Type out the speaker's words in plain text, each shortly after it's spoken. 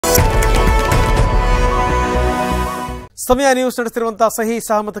ಸಮಯ ನ್ಯೂಸ್ ನಡೆಸಿರುವಂತಹ ಸಹಿ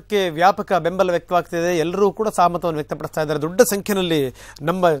ಸಹಮತಕ್ಕೆ ವ್ಯಾಪಕ ಬೆಂಬಲ ವ್ಯಕ್ತವಾಗ್ತಿದೆ. ಎಲ್ಲರೂ ಕೂಡ ಸಹಮತವನ್ನು ವ್ಯಕ್ತಪಡಿಸ್ತಾ ಇದ್ದಾರೆ. ದೊಡ್ಡ ಸಂಖ್ಯೆಯಲ್ಲಿ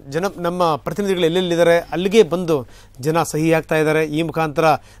ನಮ್ಮ ಪ್ರತಿನಿಧಿಗಳು ಎಲ್ಲೆಲ್ಲಿದ್ದಾರೆ ಅಲ್ಲಿಗೆ ಬಂದು ಜನ ಸಹಿ ಹಾಕ್ತಾ ಇದ್ದಾರೆ. ಈ ಮುಖಾಂತರ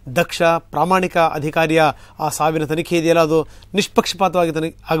ದಕ್ಷ ಪ್ರಾಮಾಣಿಕ ಅಧಿಕಾರಿಯ ಆ ಸಾವಿನ ತನಿಖೆ ಇದೆಯಲ್ಲ ಅದು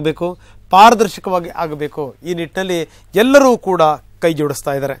ನಿಷ್ಪಕ್ಷಪಾತವಾಗಿ ಆಗಬೇಕು, ಪಾರದರ್ಶಕವಾಗಿ ಆಗಬೇಕು. ಈ ನಿಟ್ಟಿನಲ್ಲಿ ಎಲ್ಲರೂ ಕೂಡ ಕೈ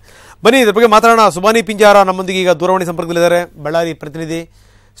ಜೋಡಿಸ್ತಾ ಇದ್ದಾರೆ. ಬನ್ನಿ ಇದ್ರ ಬಗ್ಗೆ ಮಾತಾಡೋಣ. ಸುಬಾನಿ ಪಿಂಜಾರ ನಮ್ಮೊಂದಿಗೆ ಈಗ ದೂರವಾಣಿ ಸಂಪರ್ಕದಲ್ಲಿದ್ದಾರೆ, ಬಳ್ಳಾರಿ ಪ್ರತಿನಿಧಿ.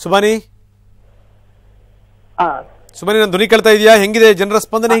 ಸುಬಾನಿ, ನನ್ನ ಧ್ವನಿ ಕೇಳ್ತಾ ಇದೆಯಾ? ಹೆಂಗಿದೆ ಜನರ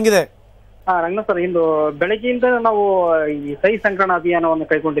ಸ್ಪಂದನೆ, ಹೆಂಗಿದೆ? ರಂಗನಾಥ್ ಸರ್, ಇಂದು ಬೆಳಗ್ಗೆಯಿಂದ ನಾವು ಈ ಸಹಿ ಸಂಗ್ರಹಣ ಅಭಿಯಾನವನ್ನು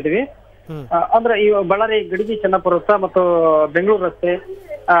ಕೈಗೊಂಡಿದ್ದೀವಿ. ಅಂದ್ರೆ ಈ ಬಳ್ಳಾರಿ ಗಡಿಗಿ ಚೆನ್ನಪ್ಪ ರಸ್ತೆ ಮತ್ತು ಬೆಂಗಳೂರು ರಸ್ತೆ,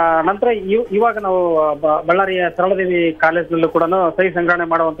 ನಂತರ ಇವಾಗ ನಾವು ಬಳ್ಳಾರಿಯ ಸರಳದೇವಿ ಕಾಲೇಜ್ನಲ್ಲೂ ಕೂಡ ಸಹಿ ಸಂಗ್ರಹಣೆ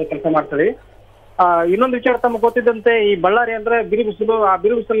ಮಾಡುವಂತ ಕೆಲಸ ಮಾಡ್ತೀವಿ. ಇನ್ನೊಂದು ವಿಚಾರ ತಮಗೆ ಗೊತ್ತಿದ್ದಂತೆ, ಈ ಬಳ್ಳಾರಿ ಅಂದ್ರೆ ಬಿರು ಬಿಸಿಲು. ಆ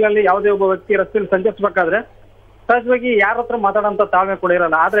ಬಿರು ಬಿಸಿಲಿನಲ್ಲಿ ಯಾವುದೇ ಒಬ್ಬ ವ್ಯಕ್ತಿ ರಸ್ತೆಯಲ್ಲಿ ಸಂಚರಿಸಬೇಕಾದ್ರೆ ಸಹಜವಾಗಿ ಯಾರ ಹತ್ರ ಮಾತಾಡೋಂತ ತಾಳ್ಮೆ ಕೂಡ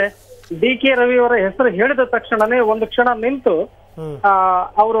ಇರಲ್ಲ. ಆದ್ರೆ ಡಿ.ಕೆ. ರವಿ ಅವರ ಹೆಸರು ಹೇಳಿದ ತಕ್ಷಣನೇ ಒಂದು ಕ್ಷಣ ನಿಂತು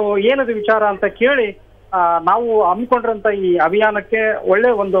ಅವರು ಏನದು ವಿಚಾರ ಅಂತ ಕೇಳಿ ನಾವು ಹಮ್ಮಿಕೊಂಡಿರಂತ ಈ ಅಭಿಯಾನಕ್ಕೆ ಒಳ್ಳೆ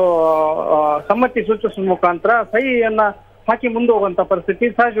ಒಂದು ಸಮ್ಮತಿ ಸೂಚಿಸುವ ಮುಖಾಂತರ ಸಹಿಯನ್ನ ಹಾಕಿ ಮುಂದೆ ಹೋಗುವಂತ ಪರಿಸ್ಥಿತಿ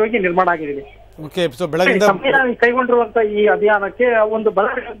ಸಹಜವಾಗಿ ನಿರ್ಮಾಣ ಆಗಿದೆ. ಕೈಗೊಂಡಿರುವಂತ ಈ ಅಭಿಯಾನಕ್ಕೆ ಒಂದು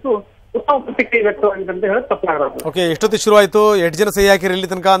ಬಳ್ಳಾರಿಯಂತೂ ಉತ್ತಮ ಪ್ರತಿಕ್ರಿಯೆ ವ್ಯಕ್ತವಾಗಿದೆ ಅಂತ ಹೇಳಿ ತಪ್ಪಾಗಬಾರದು. ಎಷ್ಟೊತ್ತಿಗೆ ಶುರು ಆಯ್ತು? ಎಷ್ಟು ಜನ ಸಹಿ ಹಾಕಿರಿ ಇಲ್ಲಿ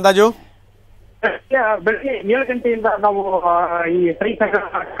ತನಕ ಅಂದಾಜು? ಬೆಳಗ್ಗೆ 7 ಗಂಟೆಯಿಂದ ನಾವು ಈ ಸಹಿ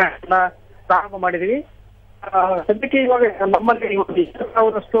ಸಂಗ್ರಹಣ ಪ್ರಾರಂಭ ಮಾಡಿದೀವಿ. ಸದ್ಯಕ್ಕೆ ಇವಾಗ ನಮ್ಮಲ್ಲಿ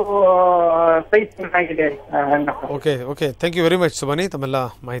 20,000 ಸಹಿ ಸಂಗ್ರಹ ಆಗಿದೆ. Okay, thank you very much Subhani ತಮ್ಮೆಲ್ಲ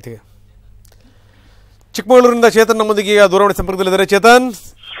ಮಾಹಿತಿಗೆ. ಚಿಕ್ಕಮಗಳೂರಿನಿಂದ ಚೇತನ್ ನಮ್ಮೊಂದಿಗೆ ಈಗ ದೂರವಾಣಿ ಸಂಪರ್ಕದಲ್ಲಿದ್ದಾರೆ. ಚೇತನ್,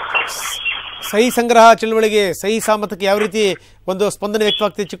 ಸಹಿ ಸಂಗ್ರಹ ಚಳವಳಿಗೆ, ಸಹಿ ಸಹಮತಕ್ಕೆ ಯಾವ ರೀತಿ ಒಂದು ಸ್ಪಂದನೆ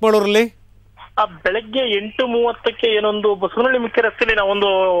ವ್ಯಕ್ತವಾಗ್ತಿದೆ ಚಿಕ್ಕಮಗಳೂರಲ್ಲಿ? ಬೆಳಗ್ಗೆ 8:30ಕ್ಕೆ ಏನೊಂದು ಬಸವನಹಳ್ಳಿ ಮುಖ್ಯ ರಸ್ತೆಯಲ್ಲಿ ನಾವೊಂದು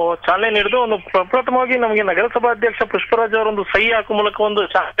ಚಾಲನೆ ನೀಡಿದ್ದು, ಒಂದು ಪ್ರಪ್ರಥಮವಾಗಿ ನಮಗೆ ನಗರಸಭಾಧ್ಯಕ್ಷ ಪುಷ್ಪರಾಜ್ ಅವರೊಂದು ಸಹಿ ಹಾಕುವ ಮೂಲಕ ಒಂದು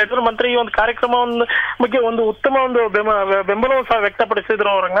ಚಾಲನೆ ಮಂತ್ರಿ ಈ ಒಂದು ಕಾರ್ಯಕ್ರಮದ ಬಗ್ಗೆ ಒಂದು ಉತ್ತಮ ಒಂದು ಬೆಂಬಲವನ್ನು ಸಹ ವ್ಯಕ್ತಪಡಿಸಿದ್ರು.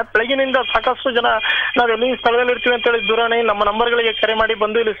 ಅವ್ರಂಗ ಬೆಳಗಿನಿಂದ ಸಾಕಷ್ಟು ಜನ ನಾವೆಲ್ಲಿ ಸ್ಥಳದಲ್ಲಿ ಇರ್ತೀವಿ ಅಂತ ಹೇಳಿ ದೂರವಾಣಿ ನಮ್ಮ ನಂಬರ್ಗಳಿಗೆ ಕರೆ ಮಾಡಿ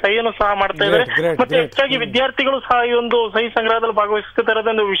ಬಂದು ಇಲ್ಲಿ ಸಹಿಯನ್ನು ಸಹ ಮಾಡ್ತಾ ಇದ್ದಾರೆ. ಮತ್ತೆ ಹೆಚ್ಚಾಗಿ ವಿದ್ಯಾರ್ಥಿಗಳು ಸಹ ಈ ಒಂದು ಸಹಿ ಸಂಗ್ರಹದಲ್ಲಿ ಭಾಗವಹಿಸುತ್ತಾ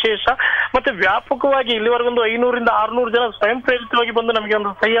ಇರೋದೊಂದು ವಿಶೇಷ. ಮತ್ತೆ ವ್ಯಾಪಕವಾಗಿ ಇಲ್ಲಿವರೆಗೊಂದು 500ರಿಂದ 600 ಜನ ಸ್ವಯಂ ಪ್ರೇರಿತವಾಗಿ ಬಂದು ನಮಗೆ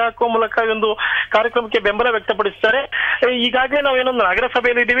ಒಂದು ಸಹಿ ಹಾಕುವ ಮೂಲಕ ಒಂದು ಕಾರ್ಯಕ್ರಮಕ್ಕೆ ಬೆಂಬಲ ವ್ಯಕ್ತಪಡಿಸಿದ್ದಾರೆ. ಈಗಾಗಲೇ ನಾವೇನೊಂದು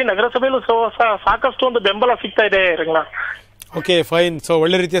ನಗರಸಭೆಯಲ್ಲಿ ಇದ್ದೀವಿ, ನಗರಸಭೆಯಲ್ಲೂ ಸಾಕಷ್ಟು ಒಂದು ಬೆಂಬಲ ಸಿಗ್ತಾ ಇದೆ ರಂಗನಾಥ್. Okay, fine. ಸೊ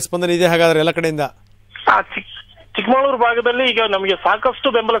ಒಳ್ಳೆ ರೀತಿಯ ಸ್ಪಂದನೆ ಇದೆ ಹಾಗಾದ್ರೆ ಎಲ್ಲ ಕಡೆಯಿಂದ. ಚಿಕ್ಕಮಗಳೂರು ಭಾಗದಲ್ಲಿ ಈಗ ನಮಗೆ ಸಾಕಷ್ಟು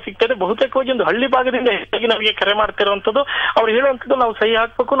ಬೆಂಬಲ ಸಿಗ್ತಾ ಇದೆ. ಬಹುತೇಕವಾಗಿ ಒಂದು ಹಳ್ಳಿ ಭಾಗದಿಂದ ಹೆಚ್ಚಾಗಿ ನಮಗೆ ಕರೆ ಮಾಡ್ತಿರುವಂತದ್ದು. ಅವ್ರು ಹೇಳುವಂತದ್ದು ನಾವು ಸಹಿ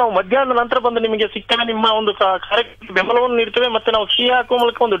ಹಾಕ್ಬೇಕು, ನಾವು ಮಧ್ಯಾಹ್ನ ನಂತರ ಬಂದು ನಿಮಗೆ ಸಿಗ್ತೇವೆ, ನಿಮ್ಮ ಒಂದು ಕಾರ್ಯಕ್ರಮಕ್ಕೆ ಬೆಂಬಲವನ್ನು ನೀಡ್ತೇವೆ, ಮತ್ತೆ ನಾವು ಸಹಿ ಹಾಕುವ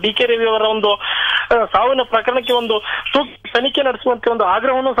ಮೂಲಕ ಒಂದು ಡಿ.ಕೆ. ರವಿ ಅವರ ಒಂದು ಸಾವಿನ ಪ್ರಕರಣಕ್ಕೆ ಒಂದು ತನಿಖೆ ನಡೆಸುವಂತೆ ಒಂದು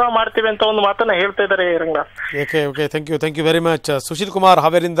ಆಗ್ರಹವನ್ನು ಸಹ ಮಾಡ್ತೇವೆ ಅಂತ ಒಂದು ಮಾತನ್ನ ಹೇಳ್ತಾ ಇದ್ದಾರೆ Ranganath. Okay, thank you very much. Sushil Kumar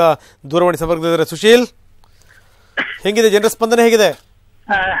ಹಾವೇರಿಂದ ದೂರವಾಣಿ ಸಂಪರ್ಕದಲ್ಲಿದ್ದಾರೆ. ಸುಶೀಲ್, ಹೆಂಗಿದೆ ಜನರ ಸ್ಪಂದನೆ, ಹೇಗಿದೆ?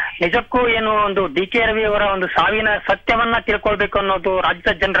 ನಿಜಕ್ಕೂ ಏನು ಒಂದು ಡಿ.ಕೆ. ರವಿ ಅವರ ಒಂದು ಸಾವಿನ ಸತ್ಯವನ್ನ ತಿಳ್ಕೊಳ್ಬೇಕು ಅನ್ನೋದು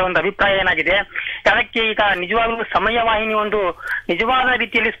ರಾಜ್ಯದ ಜನರ ಒಂದು ಅಭಿಪ್ರಾಯ ಏನಾಗಿದೆ. ಅದಕ್ಕೆ ಈಗ ನಿಜವಾಗ್ಲೂ ಸಮಯ ವಾಹಿನಿ ಒಂದು ನಿಜವಾದ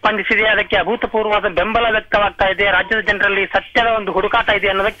ರೀತಿಯಲ್ಲಿ ಸ್ಪಂದಿಸಿದೆ. ಅದಕ್ಕೆ ಅಭೂತಪೂರ್ವವಾದ ಬೆಂಬಲ ವ್ಯಕ್ತವಾಗ್ತಾ ಇದೆ. ರಾಜ್ಯದ ಜನರಲ್ಲಿ ಸತ್ಯದ ಒಂದು ಹುಡುಕಾಟ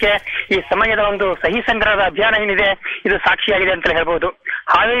ಇದೆ ಅನ್ನೋದಕ್ಕೆ ಈ ಸಮಯದ ಒಂದು ಸಹಿ ಸಂಗ್ರಹದ ಅಭಿಯಾನ ಏನಿದೆ ಇದು ಸಾಕ್ಷಿಯಾಗಿದೆ ಅಂತ ಹೇಳ್ಬಹುದು.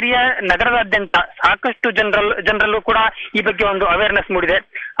 ಹಾವೇರಿಯ ನಗರದಾದ್ಯಂತ ಸಾಕಷ್ಟು ಜನರಲ್ಲೂ ಕೂಡ ಈ ಬಗ್ಗೆ ಒಂದು ಅವೇರ್ನೆಸ್ ಮೂಡಿದೆ.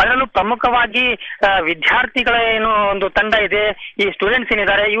 ಅದರಲ್ಲೂ ಪ್ರಮುಖವಾಗಿ ವಿದ್ಯಾರ್ಥಿಗಳ ಏನು ಒಂದು ತಂಡ ಇದೆ, ಈ ಸ್ಟೂಡೆಂಟ್ಸ್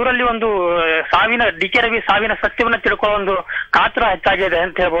ಏನಿದ್ದಾರೆ, ಇವರಲ್ಲಿ ಒಂದು ಡಿ.ಕೆ. ರವಿ ಸಾವಿನ ಸತ್ಯವನ್ನ ತಿಳ್ಕೊಳ್ಳೋ ಒಂದು ಕಾತರ ಹೆಚ್ಚಾಗಿದೆ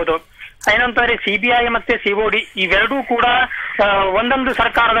ಅಂತ ಹೇಳ್ಬೋದು. ಏನಂತಂದ್ರೆ ಸಿಬಿಐ ಮತ್ತೆ ಸಿಒಡಿ ಇವೆರಡೂ ಕೂಡ ಒಂದೊಂದು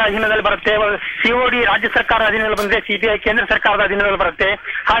ಸರ್ಕಾರದ ಅಧೀನದಲ್ಲಿ ಬರುತ್ತೆ. ಸಿಒಡಿ ರಾಜ್ಯ ಸರ್ಕಾರದ ಅಧೀನದಲ್ಲಿ ಬಂದ್ರೆ ಸಿಬಿಐ ಕೇಂದ್ರ ಸರ್ಕಾರದ ಅಧೀನದಲ್ಲಿ ಬರುತ್ತೆ.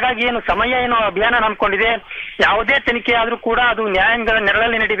 ಹಾಗಾಗಿ ಏನು ಸಮಯ ಏನು ಅಭಿಯಾನ ನಂಬ್ಕೊಂಡಿದೆ, ಯಾವುದೇ ತನಿಖೆ ಆದ್ರೂ ಕೂಡ ಅದು ನ್ಯಾಯಾಂಗದ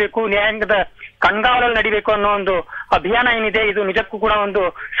ನೆರಳಲ್ಲಿ ನಡಿಬೇಕು, ನ್ಯಾಯಾಂಗದ ಕಣ್ಗಾವಲಲ್ಲಿ ನಡಿಬೇಕು ಅನ್ನೋ ಒಂದು ಅಭಿಯಾನ ಏನಿದೆ ಇದು ನಿಜಕ್ಕೂ ಕೂಡ ಒಂದು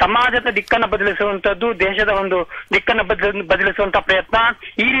ಸಮಾಜದ ದಿಕ್ಕನ್ನು ಬದಲಿಸುವಂತದ್ದು, ದೇಶದ ಒಂದು ದಿಕ್ಕನ್ನು ಬದಲಿಸುವಂತ ಪ್ರಯತ್ನ.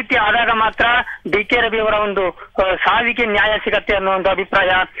 ಈ ರೀತಿ ಆದಾಗ ಮಾತ್ರ ಡಿ.ಕೆ. ರವಿ ಅವರ ಒಂದು ಸಾವಿಗೆ ನ್ಯಾಯ ಸಿಗತ್ತೆ ಅನ್ನೋ ಒಂದು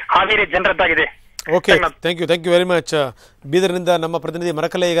ಅಭಿಪ್ರಾಯ Haveri ಜನರದ್ದಾಗಿದೆ. Okay, thank you very much. ಬೀದರ್ನಿಂದ ನಮ್ಮ ಪ್ರತಿನಿಧಿ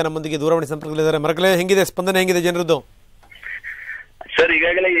ಮರಕಲೆ ಈಗ ನಮ್ಮೊಂದಿಗೆ ದೂರವಾಣಿ ಸಂಪರ್ಕದಲ್ಲಿದ್ದಾರೆ. ಮರಕಲೆ, ಹೆಂಗಿದೆ ಸ್ಪಂದನೆ, ಹೆಂಗಿದೆ ಜನರದ್ದು? ಸರ್,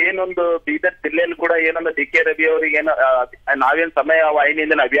 ಈಗಾಗಲೇ ಏನೊಂದು ಬೀದರ್ ಜಿಲ್ಲೆಯಲ್ಲಿ ಕೂಡ ಏನೊಂದು ಡಿ.ಕೆ. ರವಿ ಅವರಿಗೆ ಏನು ನಾವೇನ್ ಸಮಯ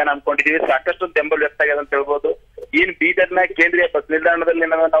ವಾಹಿನಿಯಿಂದ ಅಭಿಯಾನ ಹಮ್ಮಿಕೊಂಡಿದೀವಿ, ಸಾಕಷ್ಟು ಬೆಂಬಲ ವ್ಯಕ್ತ ಆಗಿದೆ ಅಂತ ಹೇಳ್ಬೋದು. ಏನ್ ಬೀದರ್ನ ಕೇಂದ್ರೀಯ ಬಸ್ ನಿಲ್ದಾಣದಲ್ಲಿ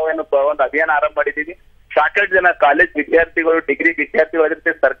ನಾವೇನು ಒಂದು ಅಭಿಯಾನ ಆರಂಭ ಮಾಡಿದೀವಿ. ಸಾಕಷ್ಟು ಜನ ಕಾಲೇಜ್ ವಿದ್ಯಾರ್ಥಿಗಳು, ಡಿಗ್ರಿ ವಿದ್ಯಾರ್ಥಿಗಳು, ಅದೇ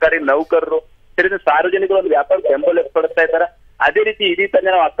ರೀತಿ ಸರ್ಕಾರಿ ನೌಕರರು ಸೇರಿದ ಸಾರ್ವಜನಿಕರು ಒಂದು ವ್ಯಾಪಕ ಬೆಂಬಲ ವ್ಯಕ್ತಪಡಿಸ್ತಾ ಇದ್ದಾರೆ. ಅದೇ ರೀತಿ ಇಡೀ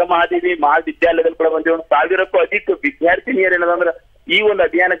ತಂದೆ ನಾವು ಅಕ್ಕ ಮಹಾದೇವಿ ಮಹಾವಿದ್ಯಾಲಯದಲ್ಲಿ ಕೂಡ ಬಂದಿವಿ. 1,000ಕ್ಕೂ ಅಧಿಕ ವಿದ್ಯಾರ್ಥಿನಿಯರು ಏನಂದ್ರೆ ಈ ಒಂದು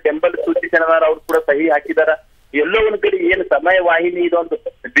ಅಭಿಯಾನಕ್ಕೆ ಬೆಂಬಲ ಸೂಚಿಸಿ ಅವ್ರು ಕೂಡ ಸಹಿ ಹಾಕಿದಾರ. ಎಲ್ಲೋ ಒಂದ್ ಕಡೆ ಏನು ಸಮಯ ವಾಹಿನಿ ಇದೊಂದು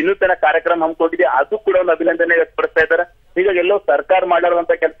ವಿನೂತನ ಕಾರ್ಯಕ್ರಮ ಹಮ್ಮಿಕೊಂಡಿದೆ, ಅದು ಕೂಡ ಒಂದು ಅಭಿನಂದನೆ ವ್ಯಕ್ತಪಡಿಸ್ತಾ ಇದ್ದಾರೆ. ಹೀಗಾಗಿ ಎಲ್ಲೋ ಸರ್ಕಾರ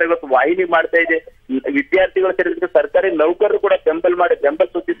ಮಾಡಿರುವಂತ ಕೆಲಸ ಇವತ್ತು ವಾಹಿನಿ ಮಾಡ್ತಾ ಇದೆ. ವಿದ್ಯಾರ್ಥಿಗಳು ಸೇರಿದಂತೆ ಸರ್ಕಾರಿ ನೌಕರರು ಕೂಡ ಬೆಂಬಲ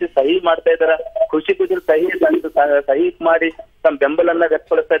ಸೂಚಿಸಿ ಸಹಿ ಮಾಡ್ತಾ ಇದಾರೆ. ಖುಷಿ ಸಹಿ ಮಾಡಿ ತಮ್ಮ ಬೆಂಬಲನ್ನ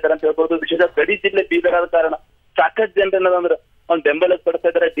ವ್ಯಕ್ತಪಡಿಸ್ತಾ ಇದ್ದಾರೆ ಅಂತ ಹೇಳ್ಬೋದು. ವಿಶೇಷ ಗಡಿ ಜಿಲ್ಲೆ ಬೀದರ್ ಆದ ಕಾರಣ ಸಾಕಷ್ಟು ಜನರು ಏನದಂದ್ರೆ ಒಂದ್ ಬೆಂಬಲ ಪಡ್ತಾ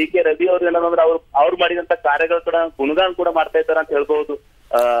ಇದಾರೆ. ಡಿ ಕೆ ರವಿ ಅವ್ರು ಏನಂದ್ರೆ ಅವ್ರು ಮಾಡಿದಂತ ಕಾರ್ಯಗಳು ಕೂಡ ಗುಣಗಾನ ಕೂಡ ಮಾಡ್ತಾ ಇದ್ದಾರೆ ಅಂತ ಹೇಳ್ಬಹುದು.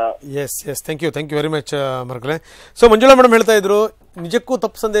 Yes thank you very much ಮರ್ಗಲೆ. So Manjula madam ಹೇಳ್ತಾ ಇದ್ರು, ನಿಜಕ್ಕೂ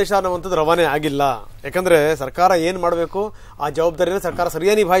ತಪ್ಪು ಸಂದೇಶ ಅನ್ನುವಂಥದ್ದು ರವಾನೆ ಆಗಿಲ್ಲ. ಯಾಕಂದ್ರೆ ಸರ್ಕಾರ ಏನ್ ಮಾಡಬೇಕು ಆ ಜವಾಬ್ದಾರಿನ ಸರ್ಕಾರ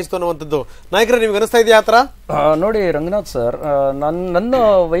ಸರಿಯಾಗಿ ನಿಭಾಯಿಸ್ತು ಅನ್ನುವಂಥದ್ದು. ನಾಯಕರೇ, ನಿಮ್ಗೆ ಅನಿಸ್ತಾ ಇದೆಯಾ ಆ ಥರ? ನೋಡಿ ರಂಗನಾಥ್ ಸರ್, ನನ್ನ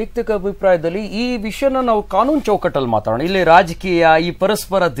ವೈಯಕ್ತಿಕ ಅಭಿಪ್ರಾಯದಲ್ಲಿ ಈ ವಿಷಯನ ನಾವು ಕಾನೂನು ಚೌಕಟ್ಟಲ್ಲಿ ಮಾತಾಡೋಣ. ಇಲ್ಲಿ ರಾಜಕೀಯ, ಈ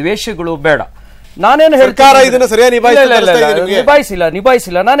ಪರಸ್ಪರ ದ್ವೇಷಗಳು ಬೇಡ. ನಾನೇನು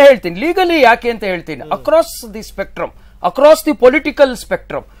ನಿಭಾಯಿಸಿಲ್ಲ ನಾನು ಹೇಳ್ತೀನಿ ಲೀಗಲಿ ಯಾಕೆ ಅಂತ ಹೇಳ್ತೀನಿ. Across the spectrum, across the political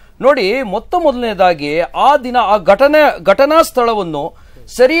spectrum. ನೋಡಿ, ಮೊದಲನೇದಾಗಿ ಆ ದಿನ ಆ ಘಟನಾ ಸ್ಥಳವನ್ನು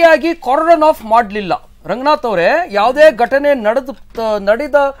ಸರಿಯಾಗಿ ಕಾರ್ಡನ್ ಆಫ್ ಮಾಡಲಿಲ್ಲ ರಂಗನಾಥ್ ಅವರೇ. ಯಾವುದೇ ಘಟನೆ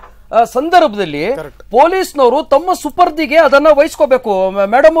ನಡೆದ ಸಂದರ್ಭದಲ್ಲಿ ಪೊಲೀಸ್ನವರು ತಮ್ಮ ಸುಪರ್ದಿಗೆ ಅದನ್ನ ವಹಿಸ್ಕೋಬೇಕು.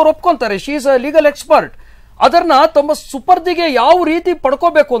 ಮೇಡಮ್ ಅವರು ಒಪ್ಕೊಂತಾರೆ, she is a legal expert. ಅದನ್ನ ತಮ್ಮ ಸುಪರ್ದಿಗೆ ಯಾವ ರೀತಿ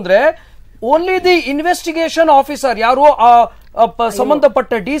ಪಡ್ಕೋಬೇಕು ಅಂದ್ರೆ, ಓನ್ಲಿ ದಿ ಇನ್ವೆಸ್ಟಿಗೇಷನ್ ಆಫೀಸರ್, ಯಾರು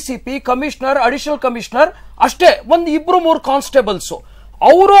ಸಂಬಂಧಪಟ್ಟ ಡಿಸಿಪಿ, ಕಮಿಷನರ್, ಅಡಿಷನಲ್ ಕಮಿಷನರ್ ಅಷ್ಟೇ, ಒಂದು 2-3 ಕಾನ್ಸ್ಟೇಬಲ್ಸ್,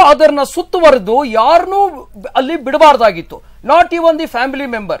 ಅವರು ಅದನ್ನ ಸುತ್ತುವರೆದು ಯಾರನ್ನೂ ಅಲ್ಲಿ ಬಿಡಬಾರ್ದಾಗಿತ್ತು, not even the family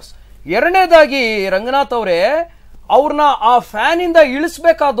members. ಎರಡನೇದಾಗಿ ರಂಗನಾಥ್ ಅವರೇ, ಅವ್ರನ್ನ ಆ ಫ್ಯಾನ್ ಇಂದ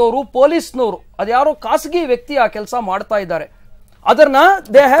ಇಳಿಸಬೇಕಾದವರು ಪೊಲೀಸ್ನವರು, ಅದ್ಯಾರೋ ಖಾಸಗಿ ವ್ಯಕ್ತಿ ಆ ಕೆಲಸ ಮಾಡ್ತಾ ಇದ್ದಾರೆ. ಅದನ್ನ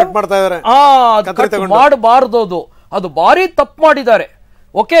ಮಾಡಬಾರ್ದು, ಅದು ಭಾರಿ ತಪ್ಪು ಮಾಡಿದ್ದಾರೆ.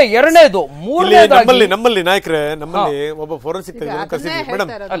 ಓಕೆ, ಎರಡನೇದು. ಮೂರನೇದಾಗಿ ನಮ್ಮಲ್ಲಿ ನಾಯಕರೇ, ನಮ್ಮಲ್ಲಿ ಒಬ್ಬ ಫೋರೆನ್ಸಿಕ್ ತಜ್ಞರನ್ನು ಕರೆಸಿದ್ವಿ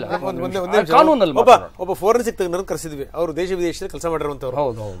ಮೇಡಮ್. ಒಬ್ಬ ಫೋರೆನ್ಸಿಕ್ ತಜ್ಞರನ್ನು ಕರೆಸಿದ್ವಿ. ಅವರು ದೇಶ ವಿದೇಶದಲ್ಲಿ ಕೆಲಸ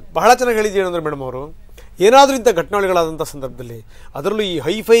ಮಾಡಿರುವಂತವ್ರು. ಬಹಳ ಚೆನ್ನಾಗಿ ಹೇಳಿದ್ವಿ ಏನಂದ್ರೆ ಮೇಡಮ್ ಅವರು, ಏನಾದ್ರೂ ಇಂಥ ಘಟನಾವಳಿಗಳಾದಂತಹ ಸಂದರ್ಭದಲ್ಲಿ, ಅದರಲ್ಲೂ ಈ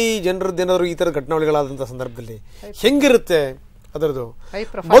ಹೈಫೈ ಜನರದ್ದು ಏನಾದ್ರು ಈ ತರ ಘಟನಾವಳಿಗಳಾದಂತಹ ಸಂದರ್ಭದಲ್ಲಿ ಹೆಂಗಿರುತ್ತೆ ಅದರದ್ದು?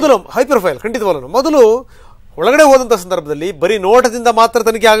 ಮೊದಲು ಹೈ ಪ್ರೊಫೈಲ್ ಖಂಡಿತವಲ್ಲ. ಮೊದಲು ಒಳಗಡೆ ಹೋದಂತ ಸಂದರ್ಭದಲ್ಲಿ ಬರೀ ನೋಟದಿಂದ ಮಾತ್ರ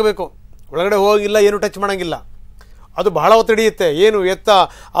ತನಿಖೆ ಆಗಬೇಕು. ಒಳಗಡೆ ಹೋಗಿಲ್ಲ, ಏನು ಟಚ್ ಮಾಡಂಗಿಲ್ಲ. ಅದು ಬಹಳ ಒತ್ತು ಹಿಡಿಯುತ್ತೆ. ಏನು ಎತ್ತ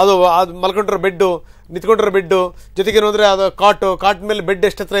ಅದು ಮಲ್ಕೊಂಡಿರೋ ಬೆಡ್ಡು, ನಿಂತ್ಕೊಂಡಿರೋ ಬೆಡ್ಡು, ಜೊತೆಗೇನು ಅಂದರೆ ಅದು ಕಾಟ್ ಮೇಲೆ ಬೆಡ್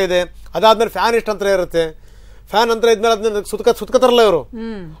ಎಷ್ಟು ಹತ್ರ ಇದೆ, ಅದಾದ್ಮೇಲೆ ಫ್ಯಾನ್ ಎಷ್ಟು ಅಂತರ ಇರುತ್ತೆ, ಫ್ಯಾನ್ ಅಂತರ ಇದ್ಮೇಲೆ ಅದನ್ನ ಸುತ್ಕತಾರಲ್ಲ ಇವರು,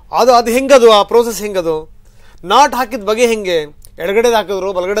 ಅದು ಹೆಂಗದು, ಆ ಪ್ರೋಸೆಸ್ ಹೆಂಗದು, ನಾಟ್ ಹಾಕಿದ ಬಗೆ ಹೆಂಗೆ, ಎಡಗಡೆದು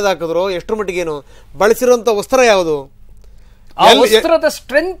ಹಾಕಿದ್ರು ಬಲಗಡೆದು ಹಾಕಿದ್ರು, ಎಷ್ಟರ ಮಟ್ಟಿಗೇನು, ಬಳಸಿರುವಂತ ವಸ್ತ್ರ ಯಾವುದು,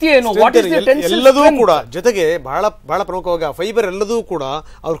 ಸ್ಟ್ರೆಂತ್ ಏನು, ಎಲ್ಲದೂ ಕೂಡ, ಜೊತೆಗೆ ಬಹಳ ಬಹಳ ಪ್ರಮುಖವಾಗಿ ಆ ಫೈಬರ್ ಎಲ್ಲದೂ ಕೂಡ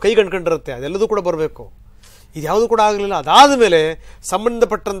ಅವ್ರ ಕೈ ಕಂಡ್ಕೊಂಡಿರುತ್ತೆ, ಅದೆಲ್ಲದೂ ಕೂಡ ಬರಬೇಕು. ಇದ್ಯಾವುದು ಕೂಡ ಆಗಲಿಲ್ಲ. ಅದಾದ ಮೇಲೆ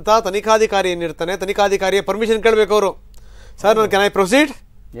ಸಂಬಂಧಪಟ್ಟಂತ ತನಿಖಾಧಿಕಾರಿ ಏನಿರ್ತಾನೆ, ತನಿಖಾಧಿಕಾರಿಯ ಪರ್ಮಿಷನ್ ಕೇಳಬೇಕು ಅವರು. ಸರ್, ನಾನು ಕ್ಯಾನ್ ಐ ಪ್ರೊಸೀಡ್,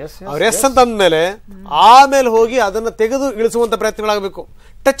 ಅವ್ರ ಎಸ್ ಅಂತ ಅಂದ್ಮೇಲೆ ಆಮೇಲೆ ಹೋಗಿ ಅದನ್ನ ತೆಗೆದು ಇಳಿಸುವಂತ ಪ್ರಯತ್ನಗಳಾಗಬೇಕು,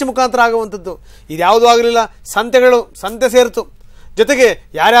 ಟಚ್ ಮುಖಾಂತರ ಆಗುವಂಥದ್ದು. ಇದ್ಯಾವುದೂ ಆಗಲಿಲ್ಲ. ಸಂತೆ ಸೇರ್ತು. ಜೊತೆಗೆ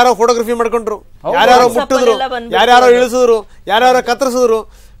ಯಾರ್ಯಾರೋ ಫೋಟೋಗ್ರಫಿ ಮಾಡ್ಕೊಂಡ್ರು, ಯಾರ್ಯಾರೋ ಮುಟ್ಟಿದ್ರು, ಯಾರ್ಯಾರೋ ಇಳಿಸಿದ್ರು, ಯಾರ್ಯಾರೋ ಕತ್ತರಿಸಿದ್ರು.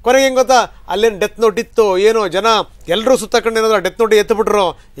 ಕೊನೆಗೆ ಹೆಂಗ್ ಗೊತ್ತಾ, ಅಲ್ಲೇನು ಡೆತ್ ನೋಟ್ ಇತ್ತು ಏನೋ, ಜನ ಎಲ್ಲರೂ ಸುತ್ತಕೊಂಡು ಏನಾದ್ರು ಡೆತ್ ನೋಟ್ ಎತ್ತು ಬಿಟ್ರು,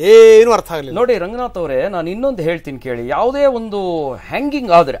 ಏನು ಅರ್ಥ ಆಗಲಿಲ್ಲ. ನೋಡಿ ರಂಗನಾಥ್ ಅವರೇ, ನಾನು ಇನ್ನೊಂದು ಹೇಳ್ತೀನಿ ಕೇಳಿ. ಯಾವುದೇ ಒಂದು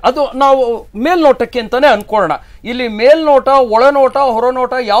ಹ್ಯಾಂಗಿಂಗ್ ಆದ್ರೆ ಅದು ನಾವು ಮೇಲ್ನೋಟಕ್ಕೆ ಅಂತಾನೆ ಅನ್ಕೊಳ್ಳೋಣ. ಇಲ್ಲಿ ಮೇಲ್ನೋಟ, ಒಳನೋಟ,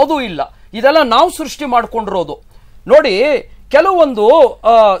 ಹೊರನೋಟ ಯಾವುದೂ ಇಲ್ಲ. ಇದೆಲ್ಲ ನಾವು ಸೃಷ್ಟಿ ಮಾಡ್ಕೊಂಡಿರೋದು. ನೋಡಿ, ಕೆಲವೊಂದು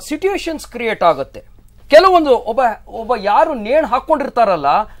ಸಿಚುವೇಶನ್ಸ್ ಕ್ರಿಯೇಟ್ ಆಗುತ್ತೆ. ಕೆಲವೊಂದು ಒಬ್ಬ ಯಾರು ನೇಣು ಹಾಕೊಂಡಿರ್ತಾರಲ್ಲ,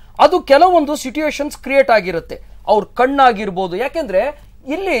 ಅದು ಕೆಲವೊಂದು ಸಿಚುವೇಶನ್ಸ್ ಕ್ರಿಯೇಟ್ ಆಗಿರುತ್ತೆ. ಅವ್ರ ಕಣ್ಣಾಗಿರ್ಬೋದು. ಯಾಕೆಂದ್ರೆ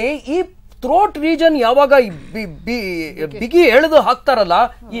ಇಲ್ಲಿ ಈ ಥ್ರೋಟ್ ರೀಜನ್ ಯಾವಾಗ ಬಿಗಿ ಎಳೆದು ಹಾಕ್ತಾರಲ್ಲ,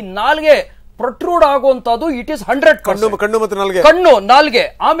 ಈ ನಾಲ್ಗೆ ಪ್ರೊಟ್ರೂಡ್ ಆಗುವಂತದ್ದು, ಇಟ್ ಇಸ್ 100%. ಕಣ್ಣು, ನಾಲ್ಗೆ,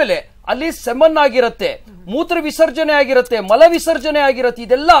 ಆಮೇಲೆ ಅಲ್ಲಿ ಸೆಮನ್ ಆಗಿರುತ್ತೆ, ಮೂತ್ರ ವಿಸರ್ಜನೆ ಆಗಿರುತ್ತೆ, ಮಲ ವಿಸರ್ಜನೆ ಆಗಿರುತ್ತೆ,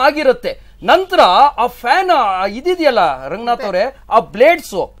 ಇದೆಲ್ಲ ಆಗಿರುತ್ತೆ. ನಂತರ ಆ ಫ್ಯಾನ್ ಇದೆಯಲ್ಲ ರಂಗನಾಥ್ ಅವರೇ, ಆ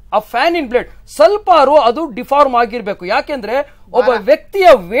ಬ್ಲೇಡ್ಸ್, ಆ ಫ್ಯಾನ್ ಇನ್ ಬ್ಲೇಡ್ ಸ್ವಲ್ಪ ಅದು ಡಿಫಾರ್ಮ್ ಆಗಿರ್ಬೇಕು. ಯಾಕೆಂದ್ರೆ ಒಬ್ಬ ವ್ಯಕ್ತಿಯ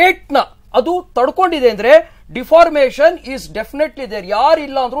ವೇಟ್ ನ ಅದು ತಡ್ಕೊಂಡಿದೆ ಅಂದ್ರೆ ಡಿಫಾರ್ಮೇಶನ್ ಈಸ್ ಡೆಫಿನೆಟ್ಲಿ ದೇರ್.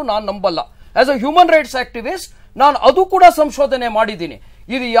 ಯಾರಿಲ್ಲ ಅಂದ್ರೂ ನಾನು ನಂಬಲ್ಲ. As a human rights activist ನಾನು ಅದು ಕೂಡ ಸಂಶೋಧನೆ ಮಾಡಿದ್ದೀನಿ.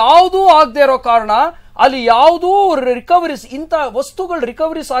 ಇದು ಯಾವುದೂ ಆಗದೆ ಇರೋ ಕಾರಣ, ಅಲ್ಲಿ ಯಾವುದೂ ರಿಕವರೀಸ್, ಇಂಥ ವಸ್ತುಗಳು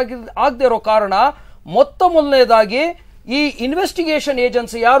ರಿಕವರೀಸ್ ಆಗದೆ ಇರೋ ಕಾರಣ, ಮೊದಲನೇದಾಗಿ ಈ ಇನ್ವೆಸ್ಟಿಗೇಷನ್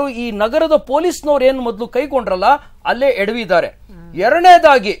ಏಜೆನ್ಸಿ ಯಾರು ಈ ನಗರದ ಪೊಲೀಸ್ನವ್ರು ಏನು ಮೊದಲು ಕೈಗೊಂಡ್ರಲ್ಲ, ಅಲ್ಲೇ ಎಡವಿದ್ದಾರೆ.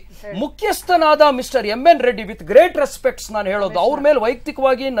 ಎರಡನೇದಾಗಿ ಮುಖ್ಯಸ್ಥನಾದ mister MN Reddy, with great respects ನಾನು ಹೇಳೋದು, ಅವ್ರ ಮೇಲೆ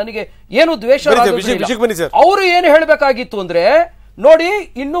ವೈಯಕ್ತಿಕವಾಗಿ ನನಗೆ ಏನು ದ್ವೇಷ. ಅವರು ಏನು ಹೇಳಬೇಕಾಗಿತ್ತು ಅಂದ್ರೆ, ನೋಡಿ,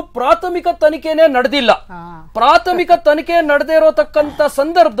 ಇನ್ನು ಪ್ರಾಥಮಿಕ ತನಿಖೆನೇ ನಡೆದಿಲ್ಲ. ಪ್ರಾಥಮಿಕ ತನಿಖೆ ನಡೆದೇ ಇರೋತಕ್ಕಂತ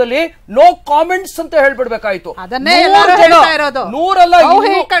ಸಂದರ್ಭದಲ್ಲಿ ನೋ ಕಾಮೆಂಟ್ಸ್ ಅಂತ ಹೇಳ್ಬಿಡ್ಬೇಕಾಯ್ತು.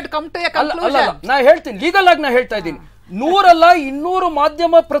 ನಾ ಹೇಳ್ತೀನಿ, ಲೀಗಲ್ ಆಗಿ ನಾ ಹೇಳ್ತಾ ಇದ್ದೀನಿ, 100 ಅಲ್ಲ 200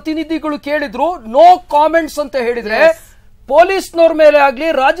 ಮಾಧ್ಯಮ ಪ್ರತಿನಿಧಿಗಳು ಕೇಳಿದ್ರು, ನೋ ಕಾಮೆಂಟ್ಸ್ ಅಂತ ಹೇಳಿದ್ರೆ ಪೊಲೀಸ್ನವ್ರ ಮೇಲೆ ಆಗ್ಲಿ,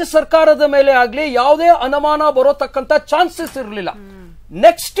 ರಾಜ್ಯ ಸರ್ಕಾರದ ಮೇಲೆ ಆಗ್ಲಿ ಯಾವುದೇ ಅನುಮಾನ ಬರೋತಕ್ಕಂತ ಚಾನ್ಸಸ್ ಇರಲಿಲ್ಲ.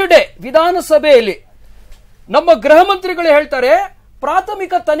 ನೆಕ್ಸ್ಟ್ ಡೇ ವಿಧಾನಸಭೆಯಲ್ಲಿ ನಮ್ಮ ಗೃಹ ಮಂತ್ರಿಗಳು ಹೇಳ್ತಾರೆ,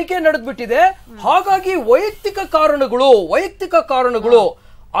 ಪ್ರಾಥಮಿಕ ತನಿಖೆ ನಡೆದ್ಬಿಟ್ಟಿದೆ, ಹಾಗಾಗಿ ವೈಯಕ್ತಿಕ ಕಾರಣಗಳು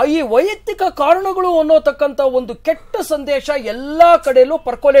ಈ ವೈಯಕ್ತಿಕ ಕಾರಣಗಳು ಅನ್ನೋತಕ್ಕಂತ ಒಂದು ಕೆಟ್ಟ ಸಂದೇಶ ಎಲ್ಲಾ ಕಡೆಯಲ್ಲೂ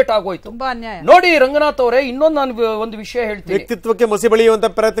ಪರ್ಕೋಲೇಟ್ ಆಗೋಯ್ತು. ತುಂಬಾ ಅನ್ಯಾಯ. ನೋಡಿ ರಂಗನಾಥ್ ಅವರೇ, ಇನ್ನೊಂದು ನಾನು ಒಂದು ವಿಷಯ ಹೇಳ್ತೀನಿ. ವ್ಯಕ್ತಿತ್ವಕ್ಕೆ ಮಸಿ ಬಳಿಯುವಂತ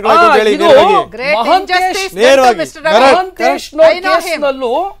ಪ್ರಯತ್ನಗಳು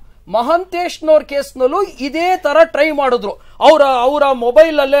ಮಹಂತೇಶ್ನವ್ರ ಕೇಸ್ನಲ್ಲೂ ಇದೇ ತರ ಟ್ರೈ ಮಾಡಿದ್ರು. ಅವರ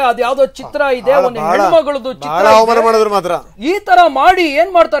ಮೊಬೈಲ್ ಅಲ್ಲೇ ಅದ್ಯಾವ್ದೋ ಚಿತ್ರ ಇದೆ, ಒಂದು ಹೆಣ್ಮಗಳದು ಚಿತ್ರ, ಈ ತರ ಮಾಡಿ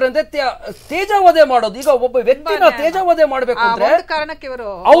ಏನ್ ಮಾಡ್ತಾರೆ ಅಂದ್ರೆ ತೇಜಾವಧೆ ಮಾಡೋದು. ಈಗ ಒಬ್ಬ ವ್ಯಕ್ತಿನ ತೇಜಾವಧೆ ಮಾಡ್ಬೇಕು ಅಂದ್ರೆ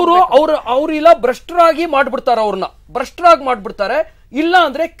ಅವ್ರು ಇಲ್ಲ ಭ್ರಷ್ಟರಾಗಿ ಮಾಡ್ಬಿಡ್ತಾರೆ, ಅವ್ರನ್ನ ಭ್ರಷ್ಟರಾಗಿ ಮಾಡ್ಬಿಡ್ತಾರೆ. ಇಲ್ಲ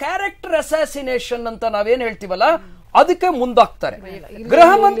ಅಂದ್ರೆ ಕ್ಯಾರೆಕ್ಟರ್ ಅಸಾಸಿನೇಷನ್ ಅಂತ ನಾವೇನ್ ಹೇಳ್ತೀವಲ್ಲ, ಅದಕ್ಕೆ ಮುಂದಾಗ್ತಾರೆ. ಗೃಹ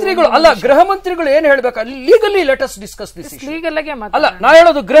ಮಂತ್ರಿಗಳು ಏನ್ ಹೇಳ್ಬೇಕು, legally let us discuss this ಅಲ್ಲ, ನಾ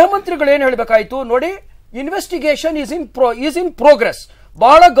ಹೇಳೋದು ಗೃಹ ಮಂತ್ರಿಗಳು ಏನ್ ಹೇಳ್ಬೇಕಾಯ್ತು ನೋಡಿ, ಇನ್ವೆಸ್ಟಿಗೇಷನ್ ಈಸ್ ಇನ್ ಪ್ರೋಗ್ರೆಸ್,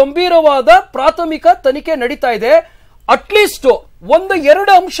 ಬಹಳ ಗಂಭೀರವಾದ ಪ್ರಾಥಮಿಕ ತನಿಖೆ ನಡೀತಾ ಇದೆ. ಅಟ್ಲೀಸ್ಟ್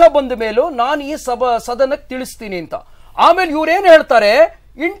 1-2 ಅಂಶ ಬಂದ ಮೇಲೂ ನಾನು ಈ ಸದನಕ್ಕೆ ತಿಳಿಸ್ತೀನಿ ಅಂತ. ಆಮೇಲೆ ಇವ್ರೇನ್ ಹೇಳ್ತಾರೆ,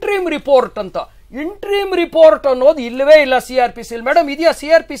 ಇಂಟ್ರೀಮ್ ರಿಪೋರ್ಟ್ ಅಂತ. ಇಂಟ್ರೀಮ್ ರಿಪೋರ್ಟ್ ಅನ್ನೋದು ಇಲ್ಲವೇ ಇಲ್ಲ CRPC. ಮೇಡಮ್ ಇದೆಯಾ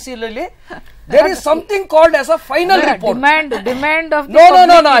CRPC ಅಲ್ಲಿ? There is something called as a final report. Demand of no,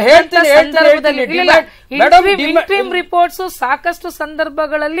 ಹೇಳ್ತೀನಿ. ಇಂಟ್ರೀಮ್ ರಿಪೋರ್ಟ್ಸ್ ಸಾಕಷ್ಟು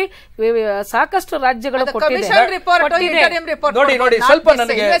ಸಂದರ್ಭಗಳಲ್ಲಿ ಸಾಕಷ್ಟು ರಾಜ್ಯಗಳು ನೋಡಿ ಸ್ವಲ್ಪ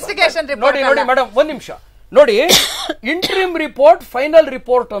ನನಗೆ ನೋಡಿ ಮೇಡಮ್ ಒಂದ್ ನಿಮಿಷ ನೋಡಿ. ಇಂಟ್ರೀಮ್ ರಿಪೋರ್ಟ್ ಫೈನಲ್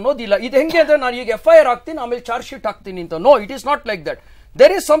ರಿಪೋರ್ಟ್ ಅನ್ನೋದಿಲ್ಲ. ಇದು ಹೆಂಗೆ ಅಂದ್ರೆ ನಾನು ಈಗ FIR ಹಾಕ್ತೀನಿ, ಆಮೇಲೆ ಚಾರ್ಜ್ ಶೀಟ್ ಹಾಕ್ತೀನಿ ಅಂತ. No, it is not like that.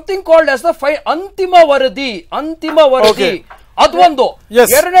 There is something called as the ಅಂತಿಮ ವರದಿ. ಅದೊಂದು.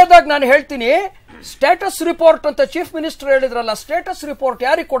 ಎರಡನೇದಾಗಿ ನಾನು ಹೇಳ್ತೀನಿ, ಸ್ಟೇಟಸ್ ರಿಪೋರ್ಟ್ ಅಂತ ಚೀಫ್ ಮಿನಿಸ್ಟರ್ ಹೇಳಿದ್ರಲ್ಲ, ಸ್ಟೇಟಸ್ ರಿಪೋರ್ಟ್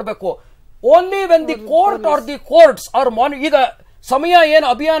ಯಾರಿಗೆ ಕೊಡಬೇಕು? Only when the court are the courts R ಈಗ ಸಮಯ ಏನು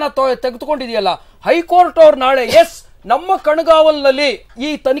ಅಭಿಯಾನ ತೆಗೆದುಕೊಂಡಿದೆಯಲ್ಲ, ಹೈಕೋರ್ಟ್ ಅವ್ರು ನಾಳೆ ಎಸ್ ನಮ್ಮ ಕಣಗಾವಲ್ನಲ್ಲಿ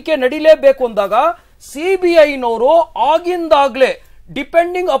ಈ ತನಿಖೆ ನಡೀಲೇಬೇಕು ಅಂದಾಗ CBIನವರು ಆಗಿಂದಾಗ್ಲೇ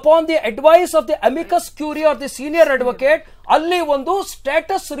depending upon the advice of the ಅಮಿಕಸ್ Curie R the senior advocate ಅಲ್ಲಿ ಒಂದು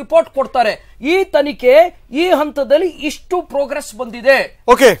ಸ್ಟೇಟಸ್ ರಿಪೋರ್ಟ್ ಕೊಡ್ತಾರೆ. ಈ ತನಿಖೆ ಈ ಹಂತದಲ್ಲಿ ಇಷ್ಟು ಪ್ರೋಗ್ರೆಸ್ ಬಂದಿದೆ,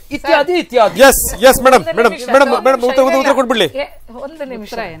 ಇತ್ಯಾದಿ. ಒಂದು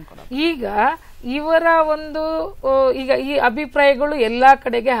ನಿಮಿಷ. ಈಗ ಇವರ ಈಗ ಈ ಅಭಿಪ್ರಾಯಗಳು ಎಲ್ಲಾ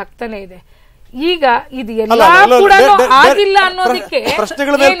ಕಡೆಗೆ ಹಾಕ್ತಾನೆ ಇದೆ. ಈಗ ಇದು ಎಲ್ಲ ಕೂಡ ಆಗಿಲ್ಲ ಅನ್ನೋದಕ್ಕೆ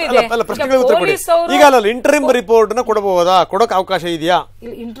ಈಗ ಇಂಟರಿಮ್ ರಿಪೋರ್ಟ್ ಕೊಡಬಹುದಾ? ಕೊಡೋಕೆ ಅವಕಾಶ ಇದೆಯಾ?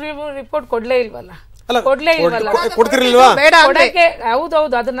 ಇಂಟರಿಮ್ ರಿಪೋರ್ಟ್ ಕೊಡ್ಲೇ ಇಲ್ವಲ್ಲ. ಕೊಡ್ತಿರ್ಲಿಲ್ವಾ?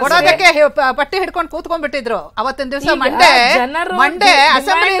 ಹೌದೌದು, ಅದನ್ನ ಕೊಡೋದಕ್ಕೆ ಪಟ್ಟಿ ಹಿಡ್ಕೊಂಡು ಕೂತ್ಕೊಂಡ್ಬಿಟ್ಟಿದ್ರು ಅವತ್ತಿನ ದಿವಸ. ಮಂಡೇ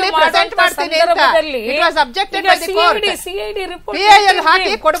ಅಸೆಂಬ್ಲಿಯಲ್ಲಿ ಪ್ರೆಸೆಂಟ್ ಮಾಡ್ತೀನಿ ಅಂತ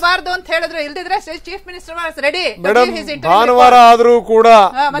ಹಾಕಿ ಕೊಡಬಾರ್ದು ಅಂತ ಹೇಳಿದ್ರು. ಇಲ್ದಿದ್ರೆ ಚೀಫ್ ಮಿನಿಸ್ಟರ್ ವಾಸ್ ರೆಡಿ. ಭಾನುವಾರ ಆದ್ರೂ ಕೂಡ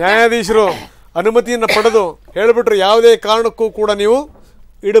ನ್ಯಾಯಾಧೀಶರು ಅನುಮತಿಯನ್ನ ಪಡೆದು ಹೇಳ್ಬಿಟ್ರು, ಯಾವುದೇ ಕಾರಣಕ್ಕೂ ಕೂಡ ನೀವು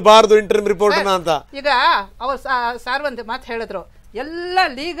ಇಡಬಾರದು ಇಂಟರಿಮ್ ರಿಪೋರ್ಟ್ ಅಂತ. ಈಗ ಅವ್ರು ಸಾರ್ ಒಂದು ಮಾತು ಹೇಳಿದ್ರು, ಎಲ್ಲ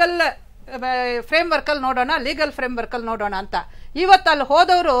ಲೀಗಲ್ ಫ್ರೇಮ್ ವರ್ಕ್ ಅಲ್ಲಿ ನೋಡೋಣ, ಲೀಗಲ್ ಫ್ರೇಮ್ ವರ್ಕ್ ಅಲ್ಲಿ ನೋಡೋಣ ಅಂತ. ಇವತ್ತು ಅಲ್ಲಿ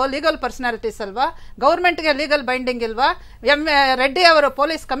ಹೋದವರು ಲೀಗಲ್ ಪರ್ಸನಾಲಿಟೀಸ್ ಅಲ್ವಾ? ಗೌರ್ಮೆಂಟ್ಗೆ ಲೀಗಲ್ ಬೈಂಡಿಂಗ್ ಇಲ್ವಾ? ರೆಡ್ಡಿ ಅವರು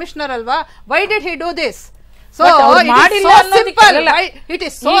ಪೊಲೀಸ್ ಕಮಿಷನರ್ ಅಲ್ವಾ? Why did he do this? So it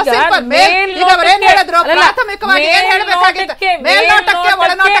is so simple. ಈಗ ಅವರೇನ್ ಹೇಳಿದ್ರು, ಪ್ರಾಥಮಿಕವಾಗಿ ಏನ್ ಹೇಳಬೇಕಾಗಿತ್ತು, ಮೇಲ್ನೋಟಕ್ಕೆ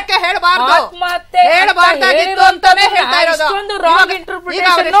ಒಳನೋಟಕ್ಕೆ ಹೇಳಬಾರ್ದಾಗಿತ್ತು ಅಂತಾನೆ ಹೇಳ್ತಾ ಇರೋದು.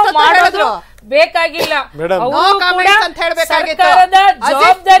 ಬೇಕಾಗಿಲ್ಲ, ಸರ್ಕಾರದ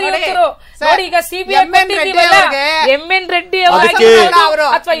ಜವಾಬ್ದಾರಿಯುತರು ನೋಡಿ. ಈಗ CBI MN ರೆಡ್ಡಿ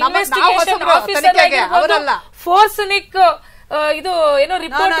ಅಥವಾ ಇನ್ವೆಸ್ಟಿಗೇಷನ್ ಆಫೀಸರ್ ಆಗಿರ್ಬೋದು, ಫೋರ್ಸ್ನಿಕ್ ಇದು ಏನೋ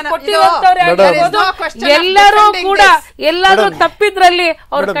ರಿಪೋರ್ಟ್ ಕೊಟ್ಟಿರುವಂತವ್ರು ಎಲ್ಲರೂ ಕೂಡ ಎಲ್ಲಾದ್ರೂ ತಪ್ಪಿದ್ರಲ್ಲಿ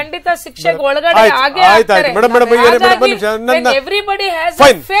ಅವ್ರು ಖಂಡಿತ ಶಿಕ್ಷೆಗೆ ಒಳಗಡೆ ಆಗೇ ಆಗ್ತಾರೆ. Everybody has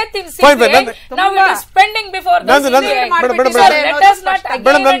faith in CBI. Now it is pending before the CBI. Let us not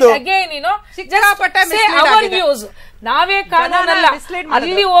again say our views. ನಾವೇ ಕಾನೂನಲ್ಲ,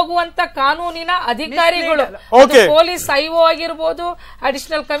 ಅಲ್ಲಿ ಹೋಗುವಂತ ಕಾನೂನಿನ ಅಧಿಕಾರಿಗಳು, ಪೊಲೀಸ್ IO ಆಗಿರ್ಬೋದು,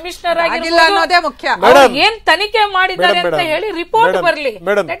 ಅಡಿಷನಲ್ ಕಮಿಷನರ್ ಆಗಿರ್ಬೋದು, ಏನ್ ತನಿಖೆ ಮಾಡಿದ್ದಾರೆ ಅಂತ ಹೇಳಿ ರಿಪೋರ್ಟ್ ಬರ್ಲಿ.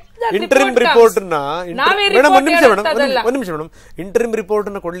 ಇಂಟರಿಮ್ ರಿಪೋರ್ಟ್ ಇಂಟರಿಮ್ ರಿಪೋರ್ಟ್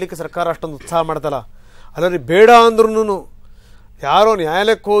ಕೊಡ್ಲಿಕ್ಕೆ ಸರ್ಕಾರ ಅಷ್ಟೊಂದು ಉತ್ಸಾಹ ಮಾಡ್ತಲ್ಲ, ಅದರಲ್ಲಿ ಬೇಡ ಅಂದ್ರೂ ಯಾರೋ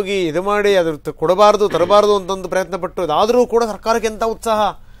ನ್ಯಾಯಾಲಯಕ್ಕೆ ಹೋಗಿ ಇದು ಮಾಡಿ ಅದ್ರ ಕೊಡಬಾರದು ತರಬಾರದು ಅಂತಂದು ಪ್ರಯತ್ನ ಪಟ್ಟು ಅದಾದ್ರೂ ಕೂಡ ಸರ್ಕಾರಕ್ಕೆ ಎಂತ ಉತ್ಸಾಹ.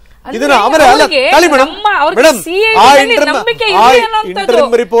 ಇದನ್ನ ಆಮೇಲೆ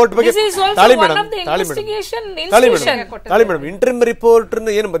ಇಂಟರಿಮ್ ರಿಪೋರ್ಟ್ ಬಗ್ಗೆ ತಾಳಿ ಮೇಡಮ್ ಇಂಟರಿಮ್ ರಿಪೋರ್ಟ್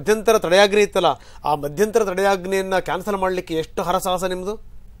ಏನು ಮಧ್ಯಂತರ ತಡೆಯಾಜ್ಞೆ ಇತ್ತಲ್ಲ, ಆ ಮಧ್ಯಂತರ ತಡೆಯಾಜ್ಞೆಯನ್ನ ಕ್ಯಾನ್ಸಲ್ ಮಾಡ್ಲಿಕ್ಕೆ ಎಷ್ಟು ಹರಸಾಹಸ ನಿಮ್ದು?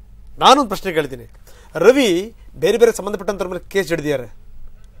 ನಾನೊಂದು ಪ್ರಶ್ನೆ ಕೇಳ್ತೀನಿ. ರವಿ ಬೇರೆ ಬೇರೆ ಸಂಬಂಧಪಟ್ಟಂತರ ಮೇಲೆ ಕೇಸ್ ಹಿಡಿದಿದ್ದಾರೆ,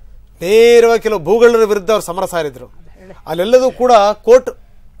 ನೇರವಾಗಿ ಕೆಲವು ಭೂಗಳ ವಿರುದ್ಧ ಅವ್ರು ಸಮರ ಸಾರಿದ್ರು. ಅಲ್ಲೆಲ್ಲದೂ ಕೂಡ ಕೋರ್ಟ್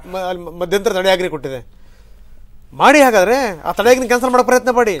ಮಧ್ಯಂತರ ತಡೆಯಾಜ್ಞೆ ಕೊಟ್ಟಿದೆ. ಮಾಡಿ, ಹಾಗಾದ್ರೆ ಆ ತಡೆಯಾಜ್ಞೆ ಕ್ಯಾನ್ಸಲ್ ಮಾಡೋ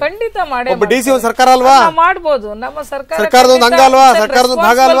ಪ್ರಯತ್ನ ಮಾಡಿ. ಖಂಡಿತ ಮಾಡಿ. ಒಬ್ಬ DC ಒಂದು ಸರ್ಕಾರ ಅಲ್ವಾ? ಮಾಡಬಹುದು. ನಮ್ಮ ಸರ್ಕಾರದ ಒಂದು ಅಂಗ ಅಲ್ವಾ? ಸರ್ಕಾರದ ಒಂದು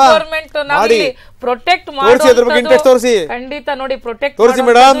ಭಾಗ ಅಲ್ವಾ? ಮಾಡಿ. ಪ್ರೊಟೆಕ್ಟ್ ತೋರಿಸಿ ಖಂಡಿತ ನೋಡಿ ಪ್ರೊಟೆಕ್ಟ್ ತೋರಿಸಿ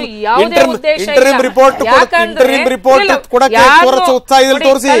madam. Interim report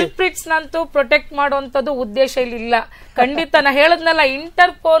culprits ನಂತೂ protect ಮಾಡುವಂತದ್ದು ಉದ್ದೇಶ ಇಲ್ಲ. ಖಂಡಿತ ನಾ ಹೇಳದ್ನಲ್ಲ,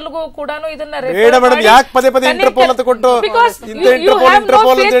 ಇಂಟರ್ಪೋಲ್ಗೂ ಕೂಡ ಇದನ್ನ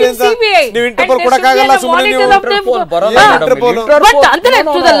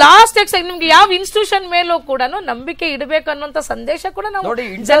ನಿಮ್ಗೆ ಯಾವ ಇನ್ಸ್ಟಿಟ್ಯೂಷನ್ ಮೇಲೂ ಕೂಡ ನಂಬಿಕೆ ಇಡಬೇಕು ಅನ್ನುವಂತ ಸಂದೇಶ ಕೂಡ ನಾವು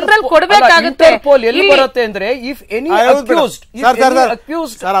ಜನರಲ್ ಕೊಡಬೇಕಾಗುತ್ತೆ. ಅಂದ್ರೆ ಇಫ್ ಎನಿ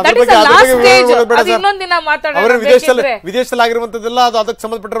ಇನ್ನೊಂದ್ ದಿನ ಮಾತಾಡೋಣ. ವಿದೇಶದಲ್ಲಿ ಆಗಿರುವಂತದ್ದೆಲ್ಲ ಅದು ಅದಕ್ಕೆ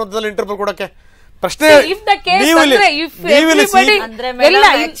ಸಂಬಂಧಪಟ್ಟಿರುವಂತದ್ದಲ್ಲ ಇಂಟರ್ಪೋಲ್ ಕೊಡಕ್ಕೆ ಪ್ರಶ್ನೆ.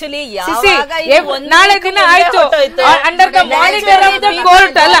 ನಾಳೆ ದಿನ ಆಯ್ತು under the monitor of the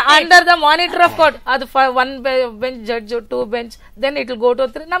court ಅಲ್ಲ, under the monitor of court. ಅದು 1 bench judge, 2 bench, then it will go to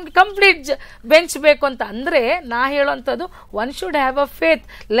 3. ನಮ್ಗೆ ಕಂಪ್ಲೀಟ್ ಬೆಂಚ್ ಬೇಕು ಅಂತ ಅಂದ್ರೆ ನಾ ಹೇಳುವಂತದ್ದು, one should have a faith.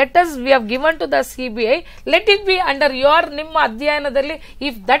 Let us we have given to the CBI, let it be under your ನಿಮ್ಮ ಅಧ್ಯಯನದಲ್ಲಿ.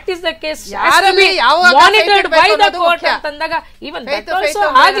 If that is the case monitored by the court ಅಂತಂದಾಗ even that also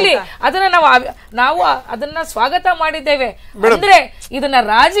ಆಗ್ಲಿ, ಅದನ್ನ ನಾವು ಅದನ್ನ ಸ್ವಾಗತ ಮಾಡಿದ್ದೇವೆ. ಅಂದ್ರೆ ಇದನ್ನ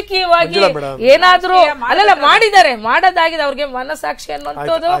ರಾಜಕೀಯವಾಗಿ ಏನಾದ್ರೂ ಅಲ್ಲೆಲ್ಲ ಮಾಡಿದ್ದಾರೆ, ಮಾಡೋದಾಗಿದೆ, ಅವ್ರಿಗೆ ಮನಸ್ಸಾಕ್ಷಿ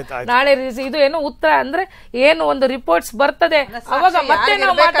ಅನ್ನುವಂಥದ್ದು. ನಾಳೆ ಇದು ಏನು ಉತ್ತರ ಅಂದ್ರೆ ಏನು ಒಂದು ರಿಪೋರ್ಟ್ಸ್ ಬರ್ತದೆ, ಅವಾಗ ಮತ್ತೆ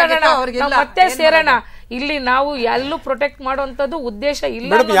ನಾವು ಮಾತಾಡೋಣ, ಮತ್ತೆ ಸೇರೋಣ. ಇಲ್ಲಿ ನಾವು ಎಲ್ಲೂ ಪ್ರೊಟೆಕ್ಟ್ ಮಾಡುವಂತದ್ದು ಉದ್ದೇಶ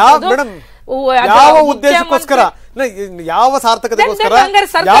ಇಲ್ಲ. ಯಾವ ಉದ್ದೇಶಕ್ಕೋಸ್ಕರ, ಯಾವ ಸಾರ್ಥಕತೆಗೋಸ್ಕರ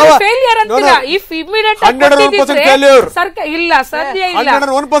ಇಲ್ಲ ಸದ್ಯ ಇಲ್ಲ.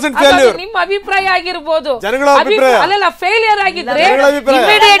 ನಿಮ್ಮ ಅಭಿಪ್ರಾಯ ಆಗಿರ್ಬೋದು, ಅಲ್ಲ ಫೇಲಿಯರ್ ಆಗಿದ್ರೆ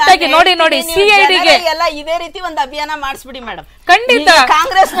ಇಮಿಡಿಯೇಟ್ ಆಗಿ ನೋಡಿ CIDಗೆ ಇದೇ ರೀತಿ ಒಂದು ಅಭಿಯಾನ ಮಾಡಿಸ್ಬಿಡಿ ಮೇಡಮ್. ಖಂಡಿತ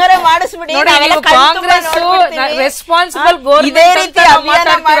ಕಾಂಗ್ರೆಸ್ನವರೇ ಮಾಡಿಸ್ಬಿಡಿ. ಕಾಂಗ್ರೆಸ್ ರೆಸ್ಪಾನ್ಸಿಬಲ್ ಇದೇ ರೀತಿ ಅಭಿಯಾನ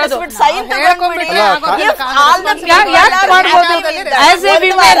ಮಾಡಿಸ್ಬಿಟ್ಟು ಸೈನ್ ತಗೊಂಡ್ಬಿಡಿ. ಯಾಕೆ ಮಾಡ್ಬೋದು ಆಸ್ ಎ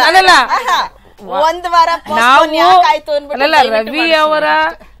ವಿಮೆನ್ ಅಲ್ಲ. ಒಂದ್ ವಾರ ಅಲ್ಲ, ರವಿ ಅವರ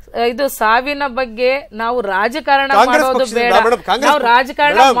ಇದು ಸಾವಿನ ಬಗ್ಗೆ ನಾವು ರಾಜಕಾರಣ ಮಾಡೋದು ಬೇಡ. ನಾವು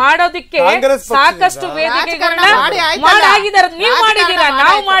ರಾಜಕಾರಣ ಮಾಡೋದಕ್ಕೆ ಸಾಕಷ್ಟು ವೇದಿಕೆಗಳನ್ನ ಮಾಡಿದ್ದಾರೆ. ನೀವು ಮಾಡಿದೀರಾ,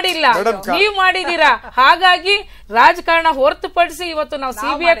 ನಾವು ಮಾಡಿಲ್ಲ, ನೀವು ಮಾಡಿದೀರಾ. ಹಾಗಾಗಿ ರಾಜಕಾರಣ ಹೊರತುಪಡಿಸಿ ಇವತ್ತು ನಾವು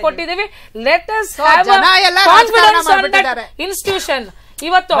CBI ಕೊಟ್ಟಿದ್ದೀವಿ. Let us have confidence on that institution.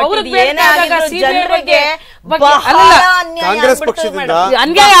 ಇವತ್ತು ಅವ್ರಿಗೆ ಬೇಕಾದಾಗ CBI ಬಗ್ಗೆ ಕಾಂಗ್ರೆಸ್ ಪಕ್ಷದಿಂದ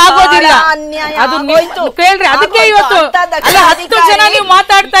ಅನ್ಯಾಯ ಆಗೋದಿಲ್ಲ. ಅದು ಕೇಳ್ರಿ, ಅದಕ್ಕೆ ಇವತ್ತು ಅಲ್ಲ 10 ಜನ ನೀವು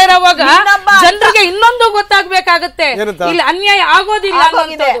ಮಾತಾಡ್ತಾ ಇರೋವಾಗ ಜನರಿಗೆ ಇನ್ನೊಂದು ಗೊತ್ತಾಗ್ಬೇಕಾಗತ್ತೆ, ಇಲ್ಲಿ ಅನ್ಯಾಯ ಆಗೋದಿಲ್ಲ.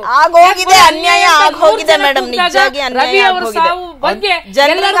 ಆಗೋಗಿದೆ, ಅನ್ಯಾಯ ಆಗೋಗಿದೆ ಮೇಡಮ್. ನಿಜವಾಗಿ ರವಿ ಅವರ ಸಾವು ಬಗ್ಗೆ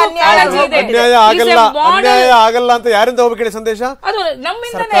ಅನ್ಯಾಯ ಆಗಲ್ಲ ಅಂತ ಯಾರಿಂದ ಹೋಗ್ಬೇಕೇಳಿ ಸಂದೇಶ? ಅದು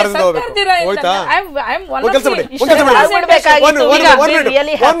ನಮ್ಮಿಂದ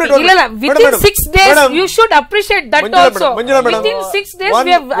within 6 days you should appreciate that also. Within 6 days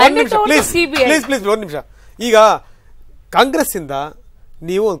we have admitted to CBI. Please ಒಂದು ನಿಮಿಷ. ಈಗ ಕಾಂಗ್ರೆಸ್ ಇಂದ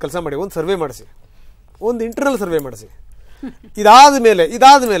ನೀವು ಒಂದು ಕೆಲಸ ಮಾಡಿ, ಒಂದು ಸರ್ವೆ ಮಾಡಿಸಿ, ಒಂದು ಇಂಟರ್ನಲ್ ಸರ್ವೆ ಮಾಡಿಸಿ. ಇದಾದ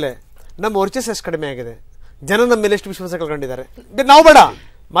ಮೇಲೆ ನಮ್ಮ ವರ್ಚಸ್ ಎಷ್ಟು ಕಡಿಮೆ ಆಗಿದೆ, ಜನ ನಮ್ಮ ಮೇಲೆ ಎಷ್ಟು ವಿಶ್ವಾಸ ಕಳ್ಕೊಂಡಿದ್ದಾರೆ. ನಾವು ಬೇಡ,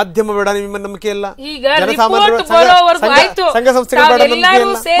 ಮಾಧ್ಯಮ ಬೇಡ, ನಿಮ್ಮ ನಂಬಿಕೆ ಇಲ್ಲ, ಜನಸಾಮಾನ್ಯರು ಸಂಘ ಸಂಸ್ಥೆಗಳು ಬೇಡ, ನಂಬಿಕೆ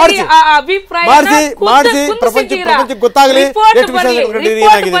ಇಲ್ಲ. ಮಾಡಿಸಿ ಪ್ರಪಂಚಕ್ಕೆ ಗೊತ್ತಾಗಲಿ ಎಷ್ಟು ವಿಶ್ವಾಸ ಕಳ್ಕೊಂಡಿದ್ದೀರಿ,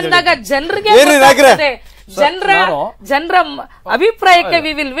 ಏನಾಗಿದೆ ಜನರ ಅಭಿಪ್ರಾಯಕ್ಕೆ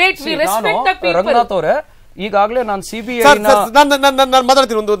we will wait, we respect the people. Ranganath ಅವರೇ, ಈಗಾಗಲೇ ನಾನು CBI ನಾನು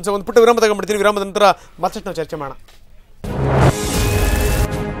ಮಾತಾಡ್ತೀನಿ. ಒಂದು ಪುಟ್ಟ ವಿರಾಮ ತಗೊಂಡ್ಬಿಡ್ತೀನಿ. ವಿರಾಮದ ನಂತರ ಮತ್ತಷ್ಟು ನಾವು ಚರ್ಚೆ ಮಾಡೋಣ.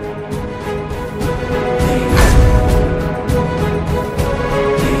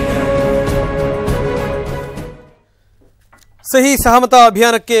 ಸಹಿ ಸಹಮತ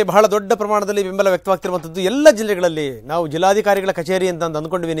ಅಭಿಯಾನಕ್ಕೆ ಬಹಳ ದೊಡ್ಡ ಪ್ರಮಾಣದಲ್ಲಿ ಬೆಂಬಲ ವ್ಯಕ್ತವಾಗ್ತಿರುವಂಥದ್ದು ಎಲ್ಲ ಜಿಲ್ಲೆಗಳಲ್ಲಿ. ನಾವು ಜಿಲ್ಲಾಧಿಕಾರಿಗಳ ಕಚೇರಿ ಅಂತ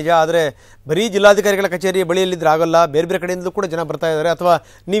ಅಂದ್ಕೊಂಡ್ವಿ ನಿಜ, ಆದರೆ ಬರೀ ಜಿಲ್ಲಾಧಿಕಾರಿಗಳ ಕಚೇರಿ ಬಳಿಯಲ್ಲಿದ್ದರೆ ಆಗೋಲ್ಲ, ಬೇರೆ ಬೇರೆ ಕಡೆಯಿಂದಲೂ ಕೂಡ ಜನ ಬರ್ತಾ ಇದ್ದಾರೆ. ಅಥವಾ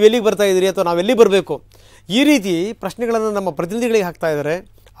ನೀವೆಲ್ಲಿಗೆ ಬರ್ತಾ ಇದ್ದೀರಿ, ಅಥವಾ ನಾವೆಲ್ಲಿ ಬರಬೇಕು, ಈ ರೀತಿ ಪ್ರಶ್ನೆಗಳನ್ನು ನಮ್ಮ ಪ್ರತಿನಿಧಿಗಳಿಗೆ ಹಾಕ್ತಾ ಇದ್ದಾರೆ.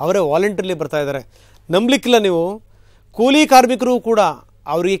 ಅವರೇ ವಾಲಂಟಿಯರ್ಲಿ ಬರ್ತಾ ಇದ್ದಾರೆ. ನಂಬಲಿಕ್ಕಿಲ್ಲ ನೀವು, ಕೂಲಿ ಕಾರ್ಮಿಕರು ಕೂಡ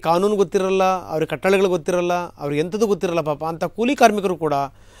ಅವರಿಗೆ ಕಾನೂನು ಗೊತ್ತಿರಲ್ಲ, ಅವ್ರಿಗೆ ಕಟ್ಟಳೆಗಳು ಗೊತ್ತಿರಲ್ಲ, ಅವ್ರಿಗೆ ಎಂಥದ್ದು ಗೊತ್ತಿರಲ್ಲ ಪಾಪ. ಅಂಥ ಕೂಲಿ ಕಾರ್ಮಿಕರು ಕೂಡ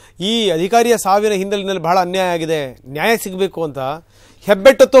ಈ ಅಧಿಕಾರಿಯ ಸಾವಿನ ಹಿನ್ನೆಲೆಯಲ್ಲಿ ಬಹಳ ಅನ್ಯಾಯ ಆಗಿದೆ, ನ್ಯಾಯ ಸಿಗಬೇಕು ಅಂತ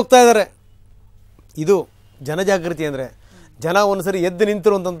ಹೆಬ್ಬೆಟ್ಟತ್ತು ಹೋಗ್ತಾ ಇದ್ದಾರೆ. ಇದು ಜನಜಾಗೃತಿ ಅಂದರೆ. ಜನ ಒಂದ್ಸರಿ ಎದ್ದು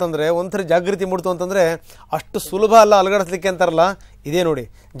ನಿಂತರು ಅಂತಂತಂದರೆ, ಒಂದ್ಸರಿ ಜಾಗೃತಿ ಮೂಡ್ತು ಅಂತಂದರೆ ಅಷ್ಟು ಸುಲಭ ಅಲ್ಲ ಅಲಗಡಿಸ್ಲಿಕ್ಕೆ ಅಂತಾರಲ್ಲ. ಇದೇ ನೋಡಿ,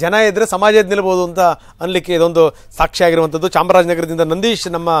 ಜನ ಇದ್ದರೆ ಸಮಾಜ ಎದ್ದು ನಿಲ್ಬೋದು ಅಂತ ಅನ್ಲಿಕ್ಕೆ ಇದೊಂದು ಸಾಕ್ಷಿ ಆಗಿರುವಂಥದ್ದು. ಚಾಮರಾಜನಗರದಿಂದ ನಂದೀಶ್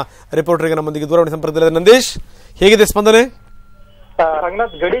ನಮ್ಮ ರಿಪೋರ್ಟರ್ಗೆ ನಮ್ಮೊಂದಿಗೆ ದೂರವಾಣಿ ಸಂಪರ್ಕದಲ್ಲಿದೆ. ನಂದೀಶ್, ಹೇಗಿದೆ ಸ್ಪಂದನೆ?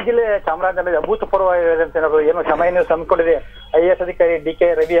 ರಂಗನಾಥ್, ಗಡಿ ಜಿಲ್ಲೆ ಚಾಮರಾಜನಗರ ಅಭೂತಪೂರ್ವ ಏನು ಸಮಯ ನ್ಯೂಸ್ ಹಮ್ಮಿಕೊಂಡಿದೆ. IAS ಅಧಿಕಾರಿ DK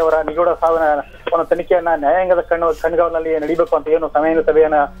ರವಿ ಅವರ ನಿಗೂಢ ಸಾವಿನ ಒಂದು ತನಿಖೆಯನ್ನ ನ್ಯಾಯಾಂಗದ ಕಣ್ಗಾವಲಿನಲ್ಲಿ ನಡೀಬೇಕು ಅಂತ ಏನು ಸಮಯ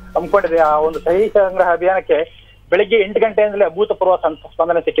ಸಭೆಯನ್ನ ಹಮ್ಮಿಕೊಂಡಿದೆ. ಆ ಒಂದು ಸಹಿ ಸಂಗ್ರಹ ಅಭಿಯಾನಕ್ಕೆ ಬೆಳಿಗ್ಗೆ 8 ಗಂಟೆಯಿಂದಲೇ ಅಭೂತಪೂರ್ವ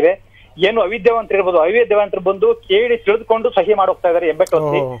ಸ್ಪಂದನೆ ಸಿಕ್ಕಿದೆ. ಏನು ಅವಿದ್ಯಾವಂತರು ಬಂದು ಕೇಳಿ ತಿಳಿದುಕೊಂಡು ಸಹಿ ಮಾಡೋಗ್ತಾ ಇದ್ದಾರೆ. ಹೆಬ್ಬೆಟ್ಟು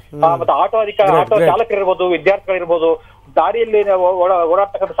ಹೊತ್ತಿ ಮತ್ತೆ ಆಟೋ ಚಾಲಕರಿರ್ಬೋದು, ವಿದ್ಯಾರ್ಥಿಗಳಿರ್ಬೋದು, ದಾರಿಯಲ್ಲಿ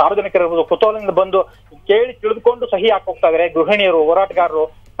ಓಡಾಡ್ತಕ್ಕಂಥ ಸಾರ್ವಜನಿಕರಿರ್ಬೋದು, ಕುತೂಹಲದಿಂದ ಬಂದು ಕೇಳಿ ತಿಳಿದುಕೊಂಡು ಸಹಿ ಹಾಕೋಗ್ತಾ ಇದ್ದಾರೆ. ಗೃಹಿಣಿಯರು, ಹೋರಾಟಗಾರರು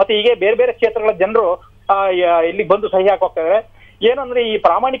ಮತ್ತೆ ಹೀಗೆ ಬೇರೆ ಬೇರೆ ಕ್ಷೇತ್ರಗಳ ಜನರು ಇಲ್ಲಿ ಬಂದು ಸಹಿ ಹಾಕೋಗ್ತಾ ಇದ್ದಾರೆ. ಏನಂದ್ರೆ ಈ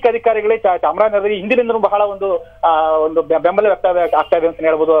ಪ್ರಾಮಾಣಿಕ ಅಧಿಕಾರಿಗಳೇ ಚಾಮರಾಜನಗರದಲ್ಲಿ ಹಿಂದಿನಿಂದಲೂ ಬಹಳ ಒಂದು ಬೆಂಬಲ ವ್ಯಕ್ತ ಆಗ್ತಾ ಇದೆ ಅಂತ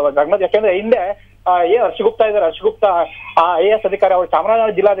ಹೇಳ್ಬೋದು. ಯಾಕೆಂದ್ರೆ ಹಿಂದೆ ಹರ್ಷಗುಪ್ತಾ ಇದ್ದಾರೆ. ಹರ್ಷಗುಪ್ತಾ IAS ಅಧಿಕಾರಿ, ಅವರು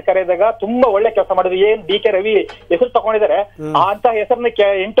ಚಾಮರಾಜನಗರ ಜಿಲ್ಲಾಧಿಕಾರಿ ಇದ್ದಾಗ ತುಂಬಾ ಒಳ್ಳೆ ಕೆಲಸ ಮಾಡಿದ್ರು. ಏನ್ DK ರವಿ ಹೆಸರು ತಗೊಂಡಿದ್ದಾರೆ, ಅಂತ ಹೆಸರನ್ನ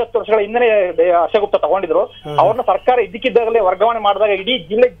 8-10 ವರ್ಷಗಳ ಹಿಂದೆ ಹರ್ಷಗುಪ್ತಾ ತಗೊಂಡಿದ್ರು. ಅವ್ರನ್ನ ಸರ್ಕಾರ ಇದ್ದಕ್ಕಿದ್ದಾಗಲೇ ವರ್ಗಾವಣೆ ಮಾಡಿದಾಗ ಇಡೀ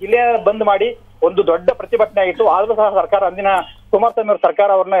ಜಿಲ್ಲೆ ಬಂದ್ ಮಾಡಿ ಒಂದು ದೊಡ್ಡ ಪ್ರತಿಭಟನೆ ಆಗಿತ್ತು. ಆದ್ರೂ ಸಹ ಸರ್ಕಾರ, ಅಂದಿನ ಕುಮಾರಸ್ವಾಮಿ ಅವರ ಸರ್ಕಾರ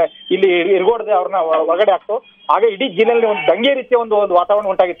ಅವ್ರನ್ನ ಇಲ್ಲಿ ಇರ್ಗೋಡದೆ ಅವ್ರನ್ನ ಹೊರಗಡೆ ಹಾಕ್ತು. ಆಗ ಇಡೀ ಜಿಲ್ಲೆಯಲ್ಲಿ ಒಂದು ದಂಗೆ ರೀತಿಯ ಒಂದು ವಾತಾವರಣ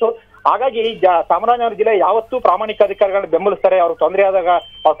ಉಂಟಾಗಿತ್ತು. ಹಾಗಾಗಿ ಚಾಮರಾಜನಗರ ಜಿಲ್ಲೆ ಯಾವತ್ತೂ ಪ್ರಾಮಾಣಿಕ ಅಧಿಕಾರಿಗಳನ್ನ ಬೆಂಬಲಿಸ್ತಾರೆ. ಅವ್ರು ತೊಂದರೆ ಆದಾಗ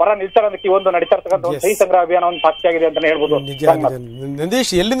ಅವ್ರ ಪರ ನಿಲ್ತಾರೆ. ಅದಕ್ಕೆ ಈ ಒಂದು ನಡೀತಾ ಇರ್ತಕ್ಕಂಥ ಒಂದು ಸಹಿ ಸಂಗ್ರಹ ಅಭಿಯಾನ ಒಂದು ಸಾಕ್ಷಿಯಾಗಿದೆ ಅಂತ ಹೇಳ್ಬೋದು.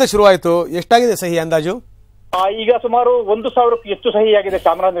 ನಂದೀಶ್, ಎಲ್ಲಿಂದ ಶುರುವಾಯಿತು? ಎಷ್ಟಾಗಿದೆ ಸಹಿ ಅಂದಾಜು? ಈಗ ಸುಮಾರು 1,000ಕ್ಕೂ ಹೆಚ್ಚು ಸಹಿಯಾಗಿದೆ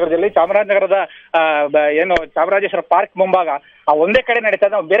ಚಾಮರಾಜನಗರದಲ್ಲಿ. ಚಾಮರಾಜನಗರದ ಏನು ಚಾಮರಾಜೇಶ್ವರ ಪಾರ್ಕ್ ಮುಂಭಾಗ ಒಂದೇ ಕಡೆ ನಡೀತಾ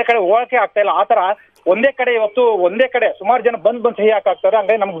ಇದೆ, ಬೇರೆ ಕಡೆ ಹೋಗಕ್ಕೆ ಆಗ್ತಾ ಇಲ್ಲ. ಆತರ ಒಂದೇ ಕಡೆ ಇವತ್ತು ಒಂದೇ ಕಡೆ ಸುಮಾರು ಜನ ಬಂದ್ ಸಹಿ ಹಾಕಾಗ್ತಾರೆ.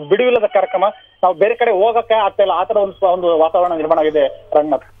 ಹಂಗಾಗಿ ನಮ್ಗೆ ಬಿಡುವಿಲ್ಲದ ಕಾರ್ಯಕ್ರಮ, ನಾವು ಬೇರೆ ಕಡೆ ಹೋಗಕ್ಕೆ ಆಗ್ತಾ ಇಲ್ಲ. ಆತರ ಒಂದು ವಾತಾವರಣ ನಿರ್ಮಾಣ ಆಗಿದೆ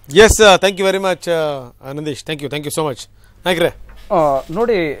Ranganath. S, thank you very much Nandish. Thank you so much. ನಾಯ್ಕ್ರೆ,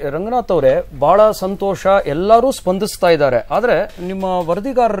 ನೋಡಿ ರಂಗನಾಥ್ ಅವರೇ, ಬಹಳ ಸಂತೋಷ, ಎಲ್ಲರೂ ಸ್ಪಂದಿಸ್ತಾ ಇದ್ದಾರೆ. ಆದ್ರೆ ನಿಮ್ಮ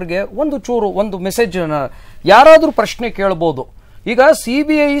ವರದಿಗಾರರಿಗೆ ಒಂದು ಮೆಸೇಜ್, ಯಾರಾದ್ರೂ ಪ್ರಶ್ನೆ ಕೇಳಬಹುದು. ಈಗ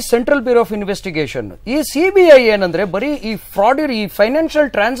CBI central bureau of investigation, ಈ CBI ಏನಂದ್ರೆ ಬರೀ ಈ ಈ ಫೈನಾನ್ಷಿಯಲ್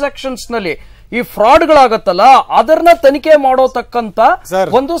ಟ್ರಾನ್ಸಾಕ್ಷನ್ಸ್ ನಲ್ಲಿ ಈ ಫ್ರಾಡ್ಗಳಾಗತ್ತಲ್ಲ, ಅದನ್ನ ತನಿಖೆ ಮಾಡೋತಕ್ಕಂತ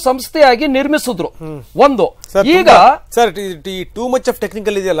ಒಂದು ಸಂಸ್ಥೆಯಾಗಿ ನಿರ್ಮಿಸಿದ್ರು. ಒಂದು ಈಗ sir, too much of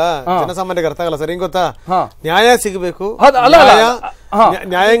technical ಇದೆಯಲ್ಲ, ಜನಸಾಮಾನ್ಯರಿಗೆ ಅರ್ಥ ಆಗಲ್ಲ ಸರ್. ಹೆಂಗ್ ಗೊತ್ತಾ, ನ್ಯಾಯ ಸಿಗಬೇಕು,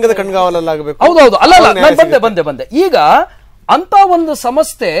 ನ್ಯಾಯಾಂಗದ ಕಣ್ಗಾವಲಾಗಬೇಕು. ಹೌದೌದು, ಅಲ್ಲ ಬಂದೆ ಈಗ ಅಂತ ಒಂದು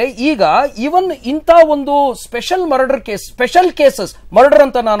ಸಂಸ್ಥೆ ಈಗ ಇವನ್ ಇಂತ ಒಂದು ಸ್ಪೆಷಲ್ ಕೇಸಸ್ ಮರ್ಡರ್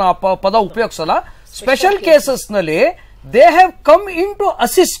ಅಂತ ನಾನು ಆ ಪದ ಉಪಯೋಗಿಸಲ್ಲ, ಸ್ಪೆಷಲ್ ಕೇಸಸ್ ನಲ್ಲಿ they have come in to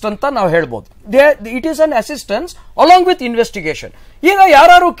assist ಅಂತ ನಾವು ಹೇಳ್ಬೋದು. It is an assistance along with investigation. ಈಗ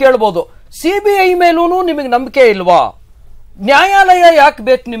ಯಾರು ಕೇಳ್ಬೋದು, CBI ಮೇಲೂ ನಿಮಗೆ ನಂಬಿಕೆ ಇಲ್ವಾ? ನ್ಯಾಯಾಲಯ ಯಾಕೆ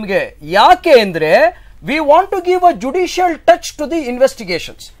ಬೇಕು ನಿಮಗೆ? ಯಾಕೆ ಅಂದ್ರೆ we want to give a judicial touch to the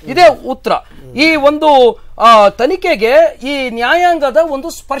investigations. ಇದೇ ಉತ್ತರ. ಈ ಒಂದು ತನಿಖೆಗೆ ಈ ನ್ಯಾಯಾಂಗದ ಒಂದು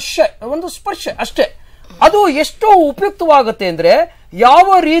ಸ್ಪರ್ಶ ಅಷ್ಟೇ. ಅದು ಎಷ್ಟು ಉಪಯುಕ್ತವಾಗುತ್ತೆ ಅಂದ್ರೆ, ಯಾವ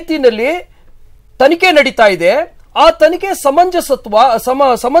ರೀತಿಯಲ್ಲಿ ತನಿಖೆ ನಡೀತಾ ಇದೆ, ಆ ತನಿಖೆ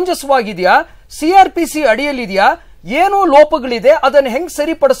ಸಮಂಜಸವಾಗಿದೆಯಾ, CRPC ಅಡಿಯಲ್ಲಿದೆಯಾ, ಏನೋ ಲೋಪಗಳಿದೆ, ಅದನ್ನ ಹೆಂಗ್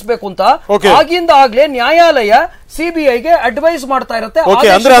ಸರಿಪಡಿಸಬೇಕು ಅಂತ ಆಗಿಂದ ಆಗ್ಲೇ ನ್ಯಾಯಾಲಯ CBIಗೆ ಅಡ್ವೈಸ್ ಮಾಡ್ತಾ ಇರುತ್ತೆ.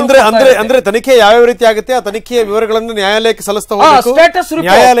 ಅಂದ್ರೆ ತನಿಖೆ ಯಾವ ರೀತಿ ಆಗುತ್ತೆ, ಆ ತನಿಖೆಯ ವಿವರಗಳನ್ನು ನ್ಯಾಯಾಲಯಕ್ಕೆ ಸಲ್ಲಿಸ್ತಾ ಹೋಗಬೇಕು.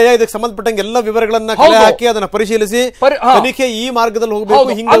 ನ್ಯಾಯಾಲಯ ಇದಕ್ಕೆ ಸಂಬಂಧಪಟ್ಟಂಗೆ ಎಲ್ಲ ವಿವರಗಳನ್ನ ಕಲೆ ಹಾಕಿ ಅದನ್ನ ಪರಿಶೀಲಿಸಿ ತನಿಖೆ ಈ ಮಾರ್ಗದಲ್ಲಿ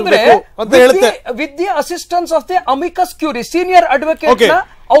ಹೋಗಬೇಕು, ಹಿಂಗೆ ಹೋಗಬೇಕು ಅಂತ ಹೇಳುತ್ತೆ. With the assistance of the ಅಮಿಕಸ್ Curie, senior advocate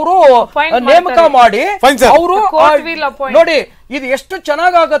ಅವರು ನೇಮಕ ಮಾಡಿ ಅವರು ನೋಡಿ, ಇದು ಎಷ್ಟು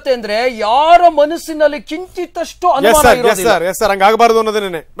ಚೆನ್ನಾಗತ್ತೆ ಅಂದ್ರೆ ಯಾರ ಮನಸ್ಸಿನಲ್ಲಿ ಕಿಂಚಿತ್ತಷ್ಟು ಅನುಮಾನ ಇರೋದಿಲ್ಲ. ಹಂಗಾಗಬಾರದು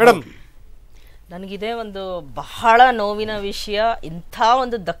ಅನ್ನೋದೇನೆ ಮೇಡಮ್. ನನಗಿದೇ ಒಂದು ಬಹಳ ನೋವಿನ ವಿಷಯ. ಇಂಥ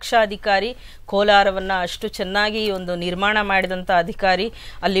ಒಂದು ದಕ್ಷ ಅಧಿಕಾರಿ, ಕೋಲಾರವನ್ನ ಅಷ್ಟು ಚೆನ್ನಾಗಿ ಒಂದು ನಿರ್ಮಾಣ ಮಾಡಿದಂಥ ಅಧಿಕಾರಿ,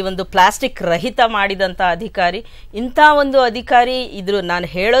 ಅಲ್ಲಿ ಒಂದು ಪ್ಲಾಸ್ಟಿಕ್ ರಹಿತ ಮಾಡಿದಂಥ ಅಧಿಕಾರಿ, ಇಂಥ ಒಂದು ಅಧಿಕಾರಿ ಇದ್ರು. ನಾನು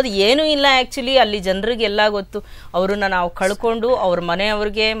ಹೇಳೋದು ಏನೂ ಇಲ್ಲ, ಆ್ಯಕ್ಚುಲಿ ಅಲ್ಲಿ ಜನರಿಗೆಲ್ಲ ಗೊತ್ತು. ಅವ್ರನ್ನ ನಾವು ಕಳ್ಕೊಂಡು ಅವ್ರ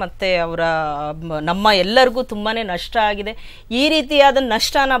ಮನೆಯವ್ರಿಗೆ ಮತ್ತೆ ನಮ್ಮ ಎಲ್ಲರಿಗೂ ತುಂಬಾ ನಷ್ಟ ಆಗಿದೆ. ಈ ರೀತಿಯಾದ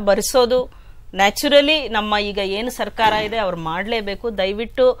ನಷ್ಟನ ಭರಿಸೋದು ನ್ಯಾಚುರಲಿ ನಮ್ಮ ಈಗ ಏನು ಸರ್ಕಾರ ಇದೆ ಅವ್ರು ಮಾಡಲೇಬೇಕು.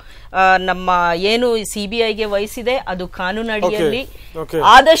 ದಯವಿಟ್ಟು ನಮ್ಮ ಏನು CBIಗೆ ವಹಿಸಿದೆ ಅದು ಕಾನೂನು ಅಡಿಯಲ್ಲಿ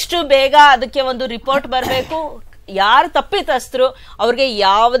ಆದಷ್ಟು ಬೇಗ ಅದಕ್ಕೆ ಒಂದು ರಿಪೋರ್ಟ್ ಬರಬೇಕು. ಯಾರು ತಪ್ಪಿತಸ್ಥರು ಅವ್ರಿಗೆ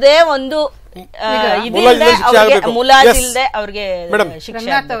ಯಾವುದೇ ಒಂದು ಮುಲಾಜಿಲ್ಲದೆ ಅವ್ರಿಗೆ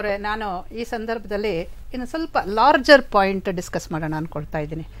ಶಿಕ್ಷೆ. ಅವರೇ, ನಾನು ಈ ಸಂದರ್ಭದಲ್ಲಿ ಇನ್ನು ಸ್ವಲ್ಪ ಲಾರ್ಜರ್ ಪಾಯಿಂಟ್ ಡಿಸ್ಕಸ್ ಮಾಡೋಣ ಅನ್ಕೊಳ್ತಾ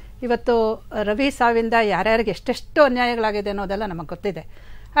ಇದ್ದೀನಿ. ಇವತ್ತು ರವಿ ಸಾವಿಂದ ಯಾರ್ಯಾರಿಗೆ ಎಷ್ಟೆಷ್ಟು ಅನ್ಯಾಯಗಳಾಗಿದೆ ಅನ್ನೋದೆಲ್ಲ ನಮಗೆ ಗೊತ್ತಿದೆ.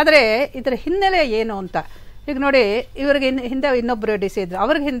 ಆದರೆ ಇದರ ಹಿನ್ನೆಲೆ ಏನು ಅಂತ ಈಗ ನೋಡಿ, ಇವರಿಗೆ ಹಿಂದೆ ಇನ್ನೊಬ್ಬರು DC ಇದ್ರು,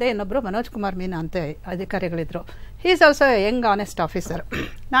 ಅವ್ರಿಗೆ ಹಿಂದೆ ಇನ್ನೊಬ್ಬರು ಮನೋಜ್ ಕುಮಾರ್ ಮೀನಾ ಅಂತ ಅಧಿಕಾರಿಗಳಿದ್ರು. He is also Young honest officer.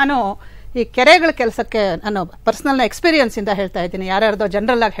 ನಾನು ಈ ಕೆರೆಗಳ ಕೆಲಸಕ್ಕೆ ನಾನು ಪರ್ಸ್ನಲ್ ಎಕ್ಸ್ಪೀರಿಯನ್ಸಿಂದ ಹೇಳ್ತಾ ಇದ್ದೀನಿ, ಯಾರ್ಯಾರ್ದೋ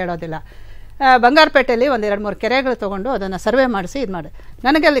ಜನರಲ್ ಆಗಿ ಹೇಳೋದಿಲ್ಲ. ಬಂಗಾರಪೇಟೆಯಲ್ಲಿ 1-2-3 ಕೆರೆಗಳು ತೊಗೊಂಡು ಅದನ್ನು ಸರ್ವೆ ಮಾಡಿಸಿ ಇದು ಮಾಡಿ,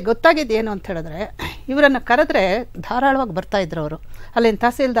 ನನಗೆ ಅಲ್ಲಿ ಗೊತ್ತಾಗಿದ್ದು ಏನು ಅಂತ ಹೇಳಿದ್ರೆ, ಇವರನ್ನು ಕರೆದ್ರೆ ಧಾರಾಳವಾಗಿ ಬರ್ತಾಯಿದ್ರು ಅವರು, ಅಲ್ಲಿನ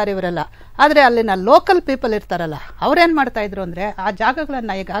ತಹಸೀಲ್ದಾರ್ ಇವರೆಲ್ಲ. ಆದರೆ ಅಲ್ಲಿನ ಲೋಕಲ್ ಪೀಪಲ್ ಇರ್ತಾರಲ್ಲ, ಅವ್ರೇನು ಮಾಡ್ತಾಯಿದ್ರು ಅಂದರೆ ಆ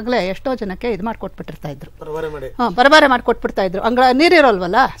ಜಾಗಗಳನ್ನು ಈಗಾಗಲೇ ಎಷ್ಟೋ ಜನಕ್ಕೆ ಇದು ಮಾಡಿಕೊಟ್ಬಿಟ್ಟಿರ್ತಾಯಿದ್ರು, ಬರಬಾರೆ ಮಾಡಿಕೊಟ್ಬಿಡ್ತಾಯಿದ್ರು.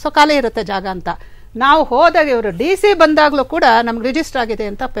 ನೀರಿರೋಲ್ವಲ್ಲ, ಸೊ ಖಾಲಿ ಇರುತ್ತೆ ಜಾಗ ಅಂತ. ನಾವು ಹೋದಾಗ ಇವರು DC ಬಂದಾಗಲೂ ಕೂಡ ನಮ್ಗೆ ರಿಜಿಸ್ಟರ್ ಆಗಿದೆ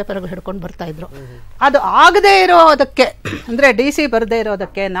ಅಂತ ಪೇಪರ್ಗಳು ಹಿಡ್ಕೊಂಡು ಬರ್ತಾ ಇದ್ರು. ಅದು ಆಗದೇ ಇರೋದಕ್ಕೆ ಅಂದರೆ DC ಬರದೇ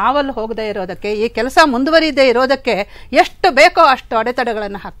ಇರೋದಕ್ಕೆ, ನಾವಲ್ಲಿ ಹೋಗದೇ ಇರೋದಕ್ಕೆ, ಈ ಕೆಲಸ ಮುಂದುವರಿದೇ ಇರೋದಕ್ಕೆ ಎಷ್ಟು ಬೇಕೋ ಅಷ್ಟು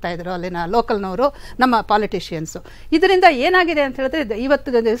ಅಡೆತಡೆಗಳನ್ನು ಹಾಕ್ತಾ ಇದ್ರು ಅಲ್ಲಿನ ಲೋಕಲ್ನವರು, ನಮ್ಮ ಪಾಲಿಟಿಷಿಯನ್ಸು. ಇದರಿಂದ ಏನಾಗಿದೆ ಅಂತ ಹೇಳಿದ್ರೆ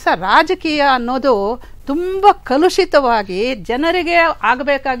ಇವತ್ತು ದಿವಸ ರಾಜಕೀಯ ಅನ್ನೋದು ತುಂಬ ಕಲುಷಿತವಾಗಿ ಜನರಿಗೆ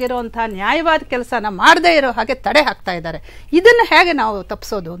ಆಗಬೇಕಾಗಿರುವಂಥ ನ್ಯಾಯವಾದ ಕೆಲಸನ ಮಾಡದೇ ಇರೋ ಹಾಗೆ ತಡೆ ಹಾಕ್ತಾ ಇದ್ದಾರೆ. ಇದನ್ನು ಹೇಗೆ ನಾವು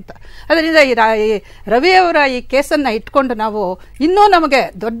ತಪ್ಪಿಸೋದು ಅಂತ. ಅದರಿಂದ ಈ ರವಿಯವರ ಈ ಕೇಸನ್ನು ಇಟ್ಕೊಂಡು ನಾವು ಇನ್ನೂ ನಮಗೆ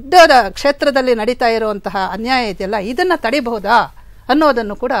ದೊಡ್ಡ ಕ್ಷೇತ್ರದಲ್ಲಿ ನಡೀತಾ ಇರುವಂತಹ ಅನ್ಯಾಯ ಇದೆಯಲ್ಲ, ಇದನ್ನು ತಡಿಬಹುದಾ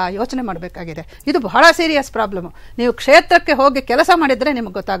ಅನ್ನೋದನ್ನು ಕೂಡ ಯೋಚನೆ ಮಾಡಬೇಕಾಗಿದೆ. ಇದು ಬಹಳ ಸೀರಿಯಸ್ ಪ್ರಾಬ್ಲಮ್. ನೀವು ಕ್ಷೇತ್ರಕ್ಕೆ ಹೋಗಿ ಕೆಲಸ ಮಾಡಿದರೆ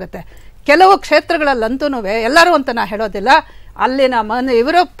ನಿಮಗೆ ಗೊತ್ತಾಗುತ್ತೆ. ಕೆಲವು ಕ್ಷೇತ್ರಗಳಲ್ಲಂತೂ ಎಲ್ಲರೂ ಅಂತ ನಾ ಹೇಳೋದಿಲ್ಲ, ಅಲ್ಲಿನ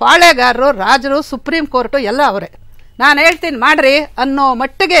ಇವರು ಪಾಳೆಗಾರರು, ರಾಜರು, ಸುಪ್ರೀಂ ಕೋರ್ಟು ಎಲ್ಲ ಅವರೇ. ನಾನು ಹೇಳ್ತೀನಿ ಮಾಡ್ರಿ ಅನ್ನೋ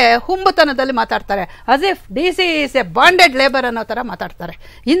ಮಟ್ಟಿಗೆ ಹುಂಬತನದಲ್ಲಿ ಮಾತಾಡ್ತಾರೆ. Us if DC is A bonded labour ಅನ್ನೋ ಥರ ಮಾತಾಡ್ತಾರೆ.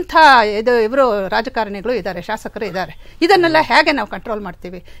 ಇಂಥ ಇವರು ರಾಜಕಾರಣಿಗಳು ಇದ್ದಾರೆ, ಶಾಸಕರು ಇದ್ದಾರೆ. ಇದನ್ನೆಲ್ಲ ಹೇಗೆ ನಾವು ಕಂಟ್ರೋಲ್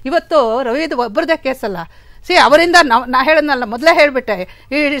ಮಾಡ್ತೀವಿ? ಇವತ್ತು ರವಿದು ಒಬ್ಬರದೇ ಕೇಸಲ್ಲ. ಅವರಿಂದ ನಾ ಹೇಳೋದಲ್ಲ, ಮೊದಲೇ ಹೇಳಿಬಿಟ್ಟೆ,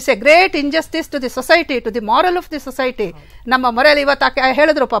 it's A great injustice to the society, to the moral of the society. ನಮ್ಮ ಮೊರೆಯಲ್ಲಿ ಇವತ್ತು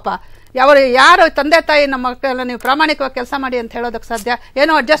ಹೇಳಿದ್ರು ಪಾಪ, ಯಾರು ತಂದೆ ತಾಯಿ ನಮ್ಮ ಮಕ್ಕಳೆಲ್ಲ ನೀವು ಪ್ರಾಮಾಣಿಕವಾಗಿ ಕೆಲಸ ಮಾಡಿ ಅಂತ ಹೇಳೋದಕ್ಕೆ ಸಾಧ್ಯ?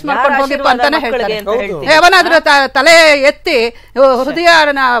 ಏನೋ ಅಡ್ಜಸ್ಟ್ ಮಾಡ್ಕೊಂಡು ಹೋಗಿಪ್ಪ ಅಂತಾನೆ ಹೇಳ್ತಾರೆ. ಯಾವನಾದ್ರೂ ತಲೆ ಎತ್ತಿ ಹೃದಯ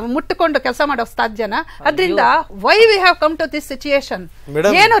ಮುಟ್ಟಿಕೊಂಡು ಕೆಲಸ ಮಾಡೋ ಸಾಧ್ಯನಾ? ಅದರಿಂದ why we have come to this situation?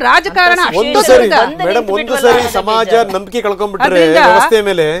 ಏನು ರಾಜಕಾರಣ ಸಮಾಜ ನಂಬಿಕೆ ಕಳ್ಕೊಂಡ್ಬಿಟ್ರೆ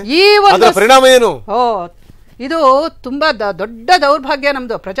ಈ ಒಂದು ಪರಿಣಾಮ ಏನು? ಇದು ತುಂಬಾ ದೊಡ್ಡ ದೌರ್ಭಾಗ್ಯ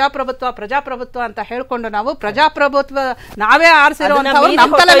ನಮ್ದು. ಪ್ರಜಾಪ್ರಭುತ್ವ ಅಂತ ಹೇಳ್ಕೊಂಡು ನಾವು ಪ್ರಜಾಪ್ರಭುತ್ವ ನಾವೇ ಆರಿಸಿರುವಂತವ್ರು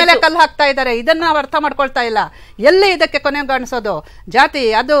ನಮ್ಮ ತಲೆ ಮೇಲೆ ಕಲ್ಲು ಹಾಕ್ತಾ ಇದ್ದಾರೆ. ಇದನ್ನ ನಾವು ಅರ್ಥ ಮಾಡ್ಕೊಳ್ತಾ ಇಲ್ಲ. ಎಲ್ಲಿ ಇದಕ್ಕೆ ಕೊನೆಗಾಣಿಸೋದು? ಜಾತಿ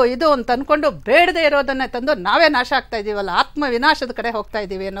ಅದು ಇದು ಅಂತ ಅನ್ಕೊಂಡು ಬೇಡದೆ ಇರೋದನ್ನೇ ತಂದು ನಾವೇ ನಾಶ ಆಗ್ತಾ ಇದೀವಲ್ಲ, ಆತ್ಮ ವಿನಾಶದ ಕಡೆ ಹೋಗ್ತಾ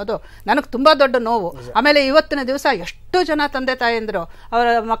ಇದೀವಿ ಅನ್ನೋದು ನನಗೆ ತುಂಬಾ ದೊಡ್ಡ ನೋವು. ಆಮೇಲೆ ಇವತ್ತಿನ ದಿವಸ ಎಷ್ಟು ಜನ ತಂದೆ ತಾಯಂದ್ರು ಅವರ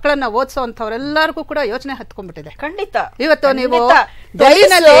ಮಕ್ಕಳನ್ನ ಓದಿಸೋಂಥವ್ರೆಲ್ಲರಿಗೂ ಕೂಡ ಯೋಚನೆ ಹತ್ಕೊಂಡ್ಬಿಟ್ಟಿದೆ. ಖಂಡಿತ ಇವತ್ತು ನೀವು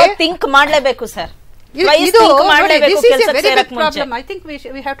ಥಿಂಕ್ ಮಾಡಲೇಬೇಕು ಸರ್. ಇದು I think we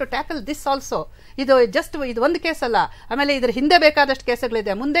have to tackle this also. ಇದು ಒಂದು ಕೇಸ್ ಅಲ್ಲ. ಆಮೇಲೆ ಇದ್ರ ಹಿಂದೆ ಬೇಕಾದಷ್ಟು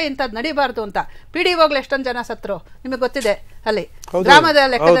ಕೇಸ್ಗಳಿದೆ. ಮುಂದೆ ಇಂಥದ್ದು ನಡೀಬಾರ್ದು ಅಂತ PDOಗಳು ಎಷ್ಟೊಂದು ಜನ ಸತ್ರು ನಿಮಗೆ ಗೊತ್ತಿದೆ. ಅಲ್ಲಿ ಗ್ರಾಮದ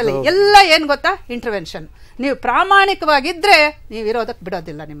ಲೆಕ್ಕದಲ್ಲಿ ಎಲ್ಲ ಏನ್ ಗೊತ್ತಾ, ಇಂಟರ್ವೆನ್ಷನ್. ನೀವು ಪ್ರಾಮಾಣಿಕವಾಗಿದ್ರೆ ನೀವು ಇರೋದಕ್ಕೆ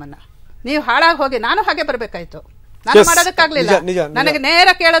ಬಿಡೋದಿಲ್ಲ ನಿಮ್ಮನ್ನ. ನೀವು ಹಾಳಾಗಿ ಹೋಗಿ, ನಾನು ಹಾಗೆ ಬರ್ಬೇಕಾಯ್ತು, ನಾನು ಮಾಡೋದಕ್ಕಾಗ್ಲಿಲ್ಲ. ನನಗೆ ನೇರ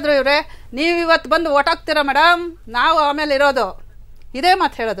ಕೇಳಿದ್ರು ಇವ್ರೆ, ನೀವ್ ಇವತ್ತು ಬಂದು ಓಟ್ ಹಾಕ್ತೀರಾ ಮೇಡಮ್, ನಾವು ಆಮೇಲೆ ಇರೋದು ಇದೇ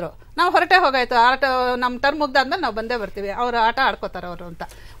ಮಾತು ಹೇಳಿದ್ರು. ನಾವು ಹೊರಟೆ ಹೋಗಾಯ್ತು, ಆಟ ನಮ್ ಟರ್ಮ್ ಮುಗ್ದಾದ್ಮೇಲೆ ನಾವು ಬಂದೇ ಬರ್ತೀವಿ, ಅವ್ರ ಆಟ ಆಡ್ಕೋತಾರ ಅವರು ಅಂತ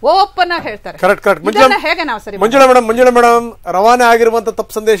ಓಪನ್ ಆಗಿ ಹೇಳ್ತಾರೆ. ಹೇಗೆ ನಾವು ಸರಿ? ಮಂಜುಳಾ ಮೇಡಮ್, ರವಾನೆ ಆಗಿರುವಂತ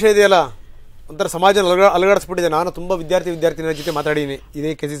ತಪ್ಪು ಸಂದೇಶ ಇದೆಯಲ್ಲ, ಒಂಥರ ಸಮಾಜ ಅಲುಗಾಡಿಸ್ಬಿಟ್ಟಿದೆ. ನಾನು ತುಂಬಾ ವಿದ್ಯಾರ್ಥಿನಿಯರ ಜೊತೆ ಮಾತಾಡಿದ್ದೀನಿ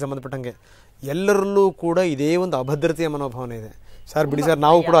ಇದೇ ಕೇಸಿಗೆ ಸಂಬಂಧಪಟ್ಟಂಗೆ. ಎಲ್ಲರಲ್ಲೂ ಕೂಡ ಇದೇ ಒಂದು ಅಭದ್ರತೆಯ ಮನೋಭಾವನೆ ಇದೆ. ಸರ್ ಬಿಡಿ ಸರ್,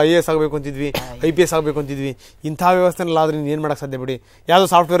 ನಾವು ಕೂಡ IAS ಆಗಬೇಕು ಅಂತಿದ್ವಿ, IPS ಆಗಬೇಕು ಅಂತಿದ್ವಿ, ಇಂಥ ವ್ಯವಸ್ಥೆನಲ್ಲಾದ್ರೆ ನೀನು ಏನು ಮಾಡೋಕ್ಕೆ ಸಾಧ್ಯ ಬಿಡಿ, ಯಾವುದೋ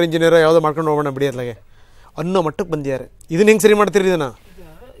ಸಾಫ್ಟ್ವೇರ್ ಇಂಜಿನಿಯರ್ ಯಾವುದೋ ಮಾಡ್ಕೊಂಡು ಹೋಗೋಣ ಬಿಡಿ ಅತ್ಲಾಗೆ ಅನ್ನೋ ಮಟ್ಟಕ್ಕೆ ಬಂದಿದ್ದಾರೆ. ಇದನ್ನ ಹೆಂಗೆ ಸರಿ ಮಾಡ್ತೀರಿ? ಇದನ್ನ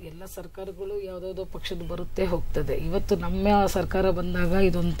ಎಲ್ಲ ಸರ್ಕಾರಗಳು ಯಾವ್ದಾವ್ದೋ ಪಕ್ಷದ ಬರುತ್ತೆ ಹೋಗ್ತದೆ. ಇವತ್ತು ನಮ್ಮ ಸರ್ಕಾರ ಬಂದಾಗ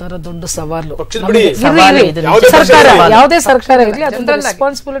ಇದೊಂಥರ ದೊಡ್ಡ ಸವಾಲು. ಯಾವುದೇ ಸರ್ಕಾರ ಇರಲಿ ಅದೊಂದು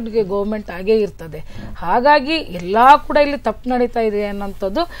ರೆಸ್ಪಾನ್ಸಿಬಿಲಿಟಿ ಗೌರ್ಮೆಂಟ್ ಆಗೇ ಇರ್ತದೆ. ಹಾಗಾಗಿ ಎಲ್ಲಾ ಕೂಡ ಇಲ್ಲಿ ತಪ್ಪು ನಡೀತಾ ಇದೆ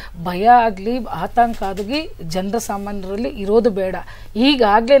ಅನ್ನೋಂಥದ್ದು ಭಯ ಆಗ್ಲಿ ಆತಂಕ ಆಗಿ ಜನರ ಸಾಮಾನ್ಯರಲ್ಲಿ ಇರೋದು ಬೇಡ.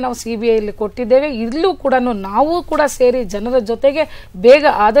 ಈಗಾಗಲೇ ನಾವು CBI ಇಲ್ಲಿ ಕೊಟ್ಟಿದ್ದೇವೆ. ಇಲ್ಲೂ ಕೂಡ ನಾವು ಕೂಡ ಸೇರಿ ಜನರ ಜೊತೆಗೆ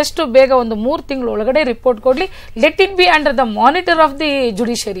ಆದಷ್ಟು ಬೇಗ ಒಂದು 3 ತಿಂಗಳ ಒಳಗಡೆ ರಿಪೋರ್ಟ್ ಕೊಡ್ಲಿ. Let it be under the monitor of the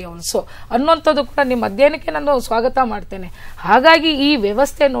judiciary also ಅನ್ನೋಂಥದ್ದು ಕೂಡ ನಿಮ್ಮ ಅಧ್ಯಯನಕ್ಕೆ ನಾನು ಸ್ವಾಗತ ಮಾಡ್ತೇನೆ. ಹಾಗಾಗಿ ಈ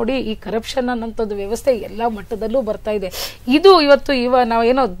ವ್ಯವಸ್ಥೆ ನೋಡಿ, ಈ ಕರಪ್ಷನ್ ಅನ್ನೋಂಥದ್ದು ವ್ಯವಸ್ಥೆ ಎಲ್ಲಾ ಮಟ್ಟದಲ್ಲೂ ಬರ್ತಾ ಇದೆ. ಇದು ಇವತ್ತು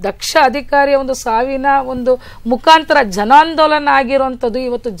ನಾವೇನೋ ದಕ್ಷ ಅಧಿಕಾರಿಯ ಒಂದು ಸಾವಿನ ಒಂದು ಮುಖಾಂತರ ಜನಾಂದೋಲನ ಆಗಿರುವಂಥದ್ದು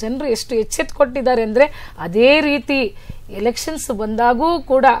ಇವತ್ತು ಜನರು ಎಷ್ಟು ಎಚ್ಚೆತ್ತುಕೊಟ್ಟಿದ್ದಾರೆ ಅಂದ್ರೆ, ಅದೇ ರೀತಿ ಎಲೆಕ್ಷನ್ಸ್ ಬಂದಾಗೂ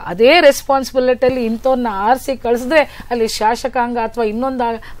ಕೂಡ ಅದೇ ರೆಸ್ಪಾನ್ಸಿಬಿಲಿಟಿಯಲ್ಲಿ ಇಂಥವ್ರನ್ನ ಆರಿಸಿ ಕಳಿಸಿದ್ರೆ ಅಲ್ಲಿ ಶಾಸಕಾಂಗ ಅಥವಾ ಇನ್ನೊಂದು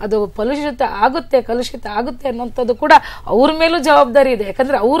ಅದು ಕಲುಷಿತ ಆಗುತ್ತೆ ಅನ್ನೋಂಥದ್ದು ಕೂಡ ಅವ್ರ ಮೇಲೂ ಜವಾಬ್ದಾರಿ ಇದೆ.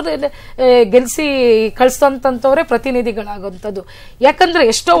 ಯಾಕಂದ್ರೆ ಅವ್ರ ಗೆಲ್ಸಿ ಕಳಿಸೋಂಥವ್ರೆ ಪ್ರತಿನಿಧಿಗಳಾಗುವಂಥದ್ದು. ಯಾಕಂದ್ರೆ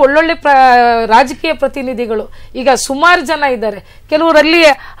ಎಷ್ಟೋ ಒಳ್ಳೊಳ್ಳೆ ರಾಜಕೀಯ ಪ್ರತಿನಿಧಿಗಳು ಈಗ ಸುಮಾರು ಜನ ಇದ್ದಾರೆ. ಕೆಲವರಲ್ಲಿ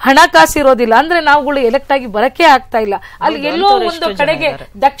ಹಣಕಾಸು ಇರೋದಿಲ್ಲ ಅಂದ್ರೆ ನಾವುಗಳು ಎಲೆಕ್ಟ್ ಆಗಿ ಬರಕ್ಕೆ ಆಗ್ತಾ ಇಲ್ಲ. ಅಲ್ಲಿ ಎಲ್ಲೋ ಒಂದು ಕಡೆಗೆ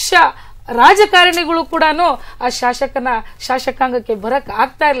ದಕ್ಷ ರಾಜಕಾರಣಿಗಳು ಕೂಡ ಆ ಶಾಸಕಾಂಗಕ್ಕೆ ಬರಕ್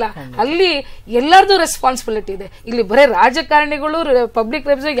ಆಗ್ತಾ ಇಲ್ಲ. ಅಲ್ಲಿ ಎಲ್ಲರದು ರೆಸ್ಪಾನ್ಸಿಬಿಲಿಟಿ ಇದೆ. ಇಲ್ಲಿ ಬರೇ ರಾಜಕಾರಣಿಗಳು ಪಬ್ಲಿಕ್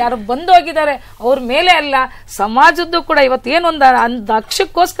ರೆಪ್ರೆಸೆಂಟೇಟಿವ್ ಯಾರು ಬಂದು ಹೋಗಿದ್ದಾರೆ ಅವ್ರ ಮೇಲೆ ಅಲ್ಲ, ಸಮಾಜದ್ದು ಕೂಡ ಇವತ್ತು ಏನೊಂದು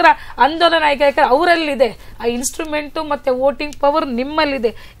ದಕ್ಷಕ್ಕೋಸ್ಕರ ಆಂದೋಲನ ಯಾಕಂದ್ರೆ ಅವರಲ್ಲಿದೆ ಆ ಇನ್ಸ್ಟ್ರೂಮೆಂಟ್ ಮತ್ತೆ ವೋಟಿಂಗ್ ಪವರ್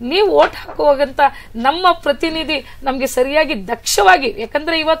ನಿಮ್ಮಲ್ಲಿದೆ. ನೀವು ವೋಟ್ ಹಾಕುವಾಗಂತ ನಮ್ಮ ಪ್ರತಿನಿಧಿ ನಮ್ಗೆ ಸರಿಯಾಗಿ ದಕ್ಷವಾಗಿ,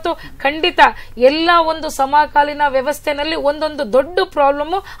 ಯಾಕಂದ್ರೆ ಇವತ್ತು ಖಂಡಿತ ಎಲ್ಲ ಒಂದು ಸಮಕಾಲೀನ ವ್ಯವಸ್ಥೆನಲ್ಲಿ ಒಂದೊಂದು ದೊಡ್ಡ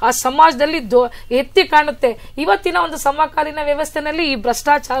ಪ್ರಾಬ್ಲಮ್ ಆ ಸಮಾಜ ಅದರಲ್ಲಿ ಎತ್ತಿ ಕಾಣುತ್ತೆ. ಇವತ್ತಿನ ಒಂದು ಸಮಕಾಲೀನ ವ್ಯವಸ್ಥೆನಲ್ಲಿ ಈ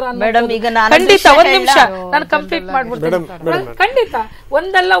ಭ್ರಷ್ಟಾಚಾರ ಖಂಡಿತ ಒಂದ್ ನಿಮಿಷ ನಾನು ಕಂಪ್ಲೀಟ್ ಮಾಡ್ಬಿಡ್ತೇನೆ. ಖಂಡಿತ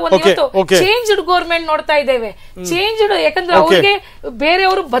ಒಂದಲ್ಲ ಒಂದು ಚೇಂಜ್ಡ್ ಗೌರ್ಮೆಂಟ್ ನೋಡ್ತಾ ಇದ್ದೇವೆ. ಚೇಂಜ್ಡ್ ಯಾಕಂದ್ರೆ ಅವ್ರಿಗೆ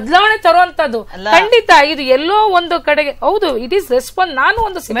ಬೇರೆಯವರು ಬದಲಾವಣೆ ತರುವಂತದ್ದು ಖಂಡಿತ ಇದು ಎಲ್ಲೋ ಒಂದು ಕಡೆಗೆ ಹೌದು ಇಟ್ ಈಸ್ ರೆಸ್ಪಾನ್ಸ್. ನಾನು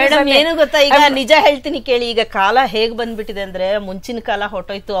ಒಂದು ಏನು ಗೊತ್ತಾ, ಈಗ ನಿಜ ಹೇಳ್ತೀನಿ ಕೇಳಿ, ಈಗ ಕಾಲ ಹೇಗ್ ಬಂದ್ಬಿಟ್ಟಿದೆ ಅಂದ್ರೆ ಮುಂಚಿನ ಕಾಲ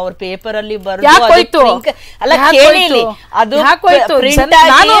ಹೊಟ್ಟೋಯ್ತು, ಅವ್ರ ಪೇಪರ್ ಅಲ್ಲಿ ಬರೆದು ಅಲ್ಲ ಕೇಳಿ ಅದು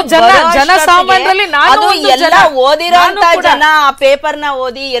ಜನಸಾಮಾನ್ಯರಲ್ಲಿ ಎಲ್ಲ ಓದಿರೋಂತ ಜನ ಆ ಪೇಪರ್ ನ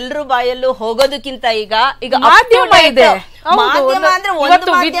ಓದಿ ಎಲ್ರು ಬಾಯಲ್ಲೂ ಹೋಗೋದಕ್ಕಿಂತ ಈಗ ಮಾಧ್ಯಮ ಇದೆ.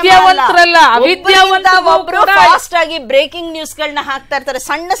 ವಿದ್ಯಾವಂತರಲ್ಲ ಅವಿದ್ಯಾವಂತ ಒಬ್ರು ಫಾಸ್ಟ್ ಆಗಿ ಬ್ರೇಕಿಂಗ್ ನ್ಯೂಸ್ ಗಳನ್ನ ಹಾಕ್ತಾ ಇರ್ತಾರೆ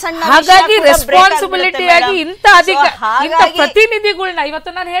ಸಣ್ಣ ಸಣ್ಣ. ಹಾಗಾಗಿ ರೆಸ್ಪಾನ್ಸಿಬಿಲಿಟಿ ಆಗಿ ಇಂತ ಪ್ರತಿನಿಧಿಗಳನ್ನ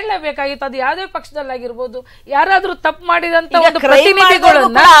ಇವತ್ತು ನಾನು ಹೇಳಲೇಬೇಕಾಗಿತ್ತು. ಅದು ಯಾವುದೇ ಪಕ್ಷದಲ್ಲಾಗಿರ್ಬೋದು, ಯಾರಾದ್ರೂ ತಪ್ಪು ಮಾಡಿದಂತ ಒಂದು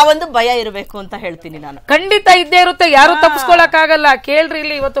ಪ್ರತಿನಿಧಿಗಳನ್ನ ಆ ಒಂದು ಭಯ ಇರಬೇಕು ಅಂತ ಹೇಳ್ತೀನಿ ನಾನು. ಖಂಡಿತ ಇದ್ದೇ ಇರುತ್ತೆ, ಯಾರು ತಪ್ಪಿಸ್ಕೊಳಕ್ ಆಗಲ್ಲ. ಕೇಳ್ರಿ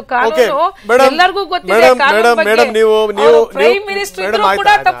ಇಲ್ಲಿ ಇವತ್ತು ಕಾನೂನು ಎಲ್ಲರಿಗೂ ಗೊತ್ತಿದೆ. ಪ್ರೈಮ್ ಮಿನಿಸ್ಟರ್ ಇದ್ರು ಕೂಡ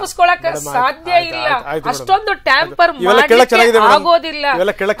ತಪ್ಪಿಸ್ಕೊಳಕ್ ಸಾಧ್ಯ ಇಲ್ಲ. ಅಷ್ಟೊಂದು ಟ್ಯಾಂಪರ್ ಆಗೋದಿಲ್ಲ.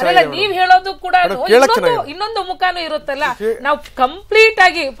 ನೀವ್ ಹೇಳೋದು ಕೂಡ ಇನ್ನೊಂದು ಮುಖಾನು ಇರುತ್ತಲ್ಲ. ನಾವು ಕಂಪ್ಲೀಟ್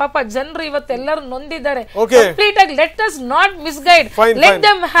ಆಗಿ ಪಾಪ ಜನರು ಇವತ್ತೆಲ್ಲರೂ ನೊಂದಿದ್ದಾರೆ. ಕಂಪ್ಲೀಟ್ ಆಗಿ let us not misguide, let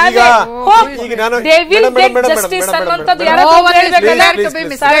them have A hope, they will get justice ಅನ್ನೋಂಥದ್ದು ಯಾರಾದ್ರೂ ಹೇಳ್ಬೇಕಲ್ಲ.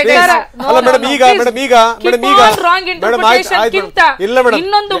 ರಾಂಗ್ ಇಂಟರ್ಪ್ರಿಟೇಷನ್ ಗಿಂತ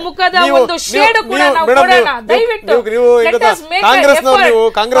ಇನ್ನೊಂದು ಮುಖದ ಒಂದು ಶೇಡ್ ಕೂಡ ನಾವು ಕೊಡೋಣ ದಯವಿಟ್ಟು. Let us make A effort.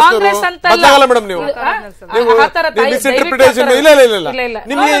 Congress ಅಂತಲ್ಲ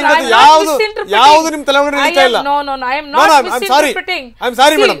ಯಾವುದು ನಿಮ್ ತಲೆಮಾರಿ ಇಲ್ಲ.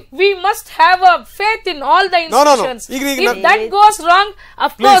 We must have a faith in all the institutions. If that goes wrong,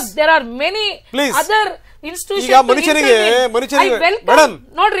 of course there are many other ಈಗ ಮನುಷ್ಯನಿಗೆ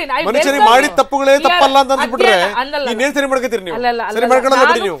ನೋಡ್ರಿ ಮನುಷ್ಯನಿಗೆ ಮಾಡಿದ ತಪ್ಪುಗಳೇ ತಪ್ಪಲ್ಲ ಅಂತ ಅಂದ್ಬಿಟ್ರೆ ಇನ್ನೇನ್ ಸರಿ ಮಾಡ್ಕೊತೀರಿ ನೀವು? ಸರಿ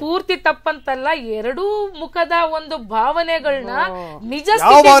ಮಾಡ್ಕೊಳ್ಳಲ್ಲ ನೀವು. ಪೂರ್ತಿ ತಪ್ಪಂತಲ್ಲ, ಎರಡೂ ಮುಖದ ಒಂದು ಭಾವನೆಗಳನ್ನ ನಿಜ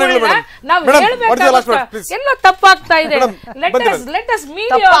ನಾವು ಹೇಳ್ಬೇಕಾಗುತ್ತೆ. ಎಲ್ಲ ತಪ್ಪಾಗ್ತಾ ಇದೆ.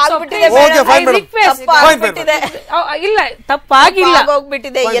 ಇಲ್ಲ ತಪ್ಪಾಗಿಲ್ಲ,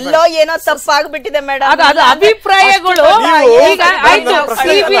 ಹೋಗ್ಬಿಟ್ಟಿದೆ, ಎಲ್ಲೋ ಏನೋ ತಪ್ಪಾಗ್ಬಿಟ್ಟಿದೆ ಮೇಡಮ್. ಅದು ಅಭಿಪ್ರಾಯಗಳು. ಈಗ ಆಯ್ತು,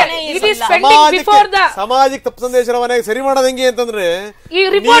 ಬಿಫೋರ್ ದ ಸಾಮಾಜಿಕ ತಪ್ಪು ಸಂದೇಶ ರವಾನೆಗೆ ಸರಿ ಮಾಡೋದು ಹೆಂಗೆ ಅಂತಂದ್ರೆ ಈ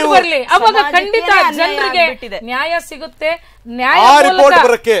ರಿಪೋರ್ಟ್ ಬರ್ಲಿ, ಅವಾಗ ಖಂಡಿತ ಜನರಿಗೆ ನ್ಯಾಯ ಸಿಗುತ್ತೆ. ಆ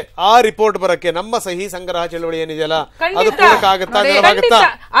ರಿಪೋರ್ಟ್ ಬರಕ್ಕೆ ನಮ್ಮ ಸಹಿ ಸಂಗ್ರಹ ಚಳವಳಿ ಏನಿದೆಯಲ್ಲ ಅದು ಪೂರಕ ಆಗುತ್ತಾ?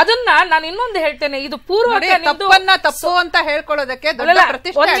 ಅದನ್ನ ನಾನು ಇನ್ನೊಂದು ಹೇಳ್ತೇನೆ, ಇದು ಪೂರ್ವ ತಪ್ಪು ಅಂತ ಹೇಳ್ಕೊಳ್ಳೋದಕ್ಕೆ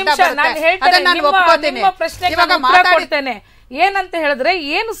ನಿಮ್ಮ ಪ್ರಶ್ನೆಗೆ ಉತ್ತರ ಕೊಡ್ತೇನೆ. ಏನಂತ ಹೇಳಿದ್ರೆ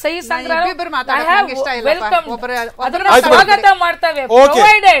ಏನು ಸಹಿ ಸಂಗ್ರಹ ಸ್ವಾಗತ ಮಾಡ್ತೇವೆ.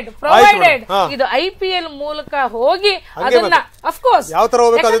 ಪ್ರೊವೈಡೆಡ್ ಇದು IPL ಮೂಲಕ ಹೋಗಿ ಅದನ್ನ ಅಫ್ಕೋರ್ಸ್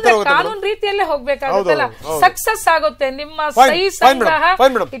ಕಾನೂನು ರೀತಿಯಲ್ಲೇ ಹೋಗ್ಬೇಕಾಗುತ್ತಲ್ಲ, ಸಕ್ಸಸ್ ಆಗುತ್ತೆ ನಿಮ್ಮ ಸಹಿ ಸಂಗ್ರಹ.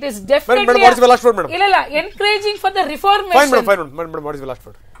 ಇಟ್ ಇಸ್ ಡೆಫಿನೆಟ್ಲಿ ಇಲ್ಲ encouraging for the reformation.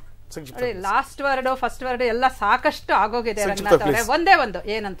 Last word first word ಎಲ್ಲ ಸಾಕಷ್ಟು ಆಗೋಗಿದೆ ರಂಗನಾಥ್ ಅವರೇ. ಒಂದೇ ಒಂದು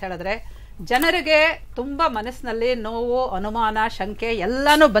ಏನಂತ ಹೇಳಿದ್ರೆ, ಜನರಿಗೆ ತುಂಬಾ ಮನಸ್ಸಿನಲ್ಲಿ ನೋವು, ಅನುಮಾನ, ಶಂಕೆ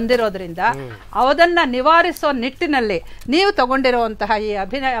ಎಲ್ಲಾನು ಬಂದಿರೋದ್ರಿಂದ ಅದನ್ನ ನಿವಾರಿಸೋ ನಿಟ್ಟಿನಲ್ಲಿ ನೀವು ತಗೊಂಡಿರುವಂತಹ ಈ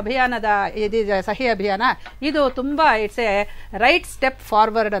ಅಭಿಯಾನದ ಸಹಿ ಅಭಿಯಾನ ಇದು ತುಂಬಾ it's A right step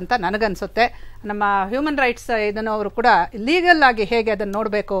forward ಅಂತ ನನಗನ್ಸುತ್ತೆ. ನಮ್ಮ ಹ್ಯೂಮನ್ ರೈಟ್ಸ್ ಇದನ್ನವರು ಕೂಡ ಲೀಗಲ್ ಆಗಿ ಹೇಗೆ ಅದನ್ನ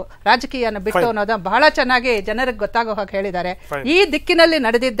ನೋಡಬೇಕು, ರಾಜಕೀಯನ ಬಿಟ್ಟು ಅನ್ನೋದು ಬಹಳ ಚೆನ್ನಾಗಿ ಜನರಿಗೆ ಗೊತ್ತಾಗೋ ಹಾಗೆ ಹೇಳಿದ್ದಾರೆ. ಈ ದಿಕ್ಕಿನಲ್ಲಿ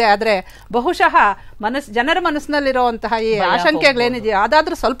ನಡೆದಿದ್ದೆ ಆದ್ರೆ ಬಹುಶಃ ಜನರ ಮನಸ್ಸಿನಲ್ಲಿರುವಂತಹ ಈ ಆಶಂಕೆಗಳೇನಿದೆಯೋ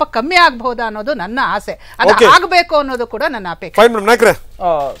ಅದಾದ್ರೂ ಸ್ವಲ್ಪ ಕಮ್ಮಿ ಆಗಬಹುದಾ ಅನ್ನೋದು ನನ್ನ ಆಸೆ. ಅದು ಆಗಬೇಕು ಅನ್ನೋದು ಕೂಡ ನನ್ನ ಅಪೇಕ್ಷೆ.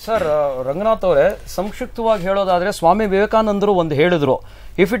 ಸರ್ ರಂಗನಾಥ್ ಅವರೇ, ಸಂಕ್ಷಿಪ್ತವಾಗಿ ಹೇಳೋದಾದ್ರೆ ಸ್ವಾಮಿ ವಿವೇಕಾನಂದರು ಒಂದು ಹೇಳಿದ್ರು,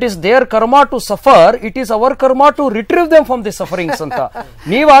 ಇಫ್ ಇಟ್ ಇಸ್ ದೇರ್ ಕರ್ಮ to suffer, it is our ಕರ್ಮ to retrieve them from the sufferings ಅಂತ.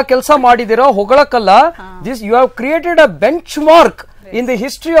 ನೀವ್ ಆ ಕೆಲಸ ಮಾಡಿದಿರೋ ಹೊಗಳಕ್ಕಲ್ಲ. This you have created a bench mark in the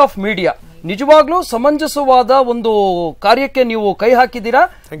history of media. ನಿಜವಾಗ್ಲೂ ಸಮಂಜಸವಾದ ಒಂದು ಕಾರ್ಯಕ್ಕೆ ನೀವು ಕೈ ಹಾಕಿದ್ದೀರಾ.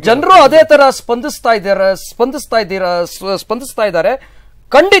 ಜನರು ಅದೇ ತರ ಸ್ಪಂದಿಸ್ತಾ ಇದ್ದಾರೆ.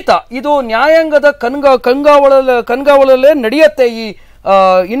 ಖಂಡಿತ ಇದು ನ್ಯಾಯಾಂಗದ ಕಣ್ಗಾವಲಲ್ಲೇ ನಡೆಯುತ್ತೆ. ಈ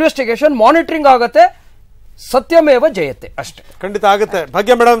ಇನ್ವೆಸ್ಟಿಗೇಷನ್ ಮಾನಿಟರಿಂಗ್ ಆಗತ್ತೆ, ಸತ್ಯಮೇವ ಜಯತೆ ಅಷ್ಟೇ. ಖಂಡಿತ ಆಗುತ್ತೆ.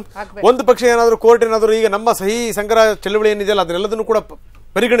 ಭಾಗ್ಯ ಮೇಡಮ್, ಒಂದು ಪಕ್ಷ ಏನಾದ್ರು ಕೋರ್ಟ್ ಏನಾದ್ರು ಈಗ ನಮ್ಮ ಸಹಿ ಸಂಗ್ರಹ ಚಳವಳಿ ಏನಿದೆಯಲ್ಲ ಅದನ್ನೆಲ್ಲದನ್ನು ಕೂಡ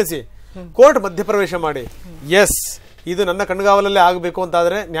ಪರಿಗಣಿಸಿ ಕೋರ್ಟ್ ಮಧ್ಯಪ್ರವೇಶ ಮಾಡಿ ಎಸ್ ಇದು ನನ್ನ ಕಣ್ಗಾವಲಲ್ಲೇ ಆಗಬೇಕು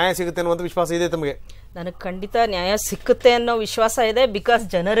ಅಂತಾದ್ರೆ ನ್ಯಾಯ ಸಿಗುತ್ತೆ ಅನ್ನುವಂಥ ವಿಶ್ವಾಸ ಇದೆ ತಮಗೆ? ನನಗೆ ಖಂಡಿತ ನ್ಯಾಯ ಸಿಕ್ಕುತ್ತೆ ಅನ್ನೋ ವಿಶ್ವಾಸ ಇದೆ. ಬಿಕಾಸ್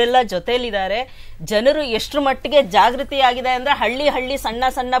ಜನರೆಲ್ಲ ಜೊತೆಲಿದ್ದಾರೆ. ಜನರು ಎಷ್ಟರ ಮಟ್ಟಿಗೆ ಜಾಗೃತಿ ಆಗಿದೆ ಅಂದ್ರೆ ಹಳ್ಳಿ ಸಣ್ಣ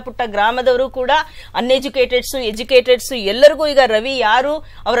ಸಣ್ಣ ಪುಟ್ಟ ಗ್ರಾಮದವರು ಕೂಡ ಅನ್ಎಜುಕೇಟೆಡ್ಸು ಎಜುಕೇಟೆಡ್ಸು ಎಲ್ಲರಿಗೂ ಈಗ ರವಿ ಯಾರು,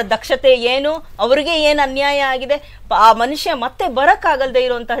 ಅವರ ದಕ್ಷತೆ ಏನು, ಅವರಿಗೆ ಏನು ಅನ್ಯಾಯ ಆಗಿದೆ, ಆ ಮನುಷ್ಯ ಮತ್ತೆ ಬರಕ್ಕಾಗಲ್ದೇ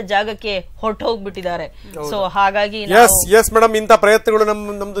ಇರುವಂತಹ ಜಾಗಕ್ಕೆ ಹೊರಟು ಹೋಗ್ಬಿಟ್ಟಿದ್ದಾರೆ. ಸೊ ಹಾಗಾಗಿ ಮೇಡಮ್ ಇಂಥ ಪ್ರಯತ್ನಗಳು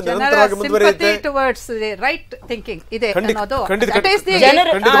ನಮ್ದು ನಿರಂತರವಾಗಿ ಮುಂದುವರಿಯುತ್ತೆ.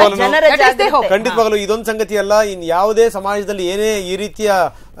 ಖಂಡಿತವಾಗಲೂ ಇದೊಂದು ಸಂಗತಿ ಅಲ್ಲ, ಇನ್ ಯಾವುದೇ ಸಮಾಜದಲ್ಲಿ ಏನೇ ಈ ರೀತಿಯ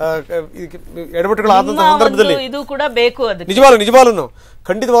ಎಡವಟ್ಟುಗಳಾದಂತಹ ಸಂದರ್ಭದಲ್ಲಿ ಇದು ಕೂಡ ಬೇಕು. ನಿಜವಾಗ್ಲೂ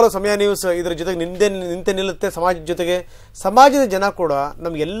ಖಂಡಿತವಾಗ್ಲೂ ಸಮಯ ನ್ಯೂಸ್ ಇದರ ಜೊತೆಗೆ ನಿಂತೆ ನಿಲ್ಲುತ್ತೆ. ಸಮಾಜದ ಜೊತೆಗೆ ಸಮಾಜದ ಜನ ಕೂಡ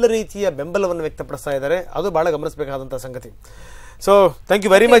ನಮ್ಗೆ ಎಲ್ಲ ರೀತಿಯ ಬೆಂಬಲವನ್ನು ವ್ಯಕ್ತಪಡಿಸ್ತಾ ಇದ್ದಾರೆ. ಅದು ಬಹಳ ಗಮನಿಸಬೇಕಾದಂತಹ ಸಂಗತಿ. So thank you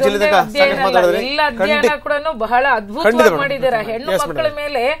very much. ಎಲ್ಲ ಅಧ್ಯಯನ ಕೂಡ ಬಹಳ ಅದ್ಭುತವಾಗಿ ಮಾಡಿದ್ದಾರೆ. ಹೆಣ್ಣು ಮಕ್ಕಳ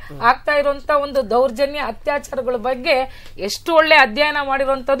ಮೇಲೆ ಆಗ್ತಾ ಇರುವಂತ ಒಂದು ದೌರ್ಜನ್ಯ ಅತ್ಯಾಚಾರಗಳ ಬಗ್ಗೆ ಎಷ್ಟು ಒಳ್ಳೆ ಅಧ್ಯಯನ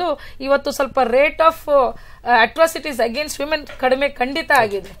ಮಾಡಿರುವಂತದ್ದು. ಇವತ್ತು ಸ್ವಲ್ಪ rate of atrocities against women ಕಡಿಮೆ ಖಂಡಿತ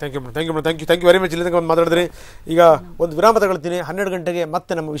ಆಗಿದೆ. Thank you very much. ಮಾತಾಡಿದ್ರಿ. ಈಗ ಒಂದು ವಿರಾಮ ತಗೊಳ್ತೀನಿ. 12 ಗಂಟೆಗೆ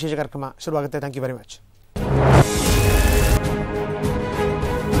ಮತ್ತೆ ನಮ್ಮ ವಿಶೇಷ ಕಾರ್ಯಕ್ರಮ ಶುರುವಾಗುತ್ತೆ. Thank you very much.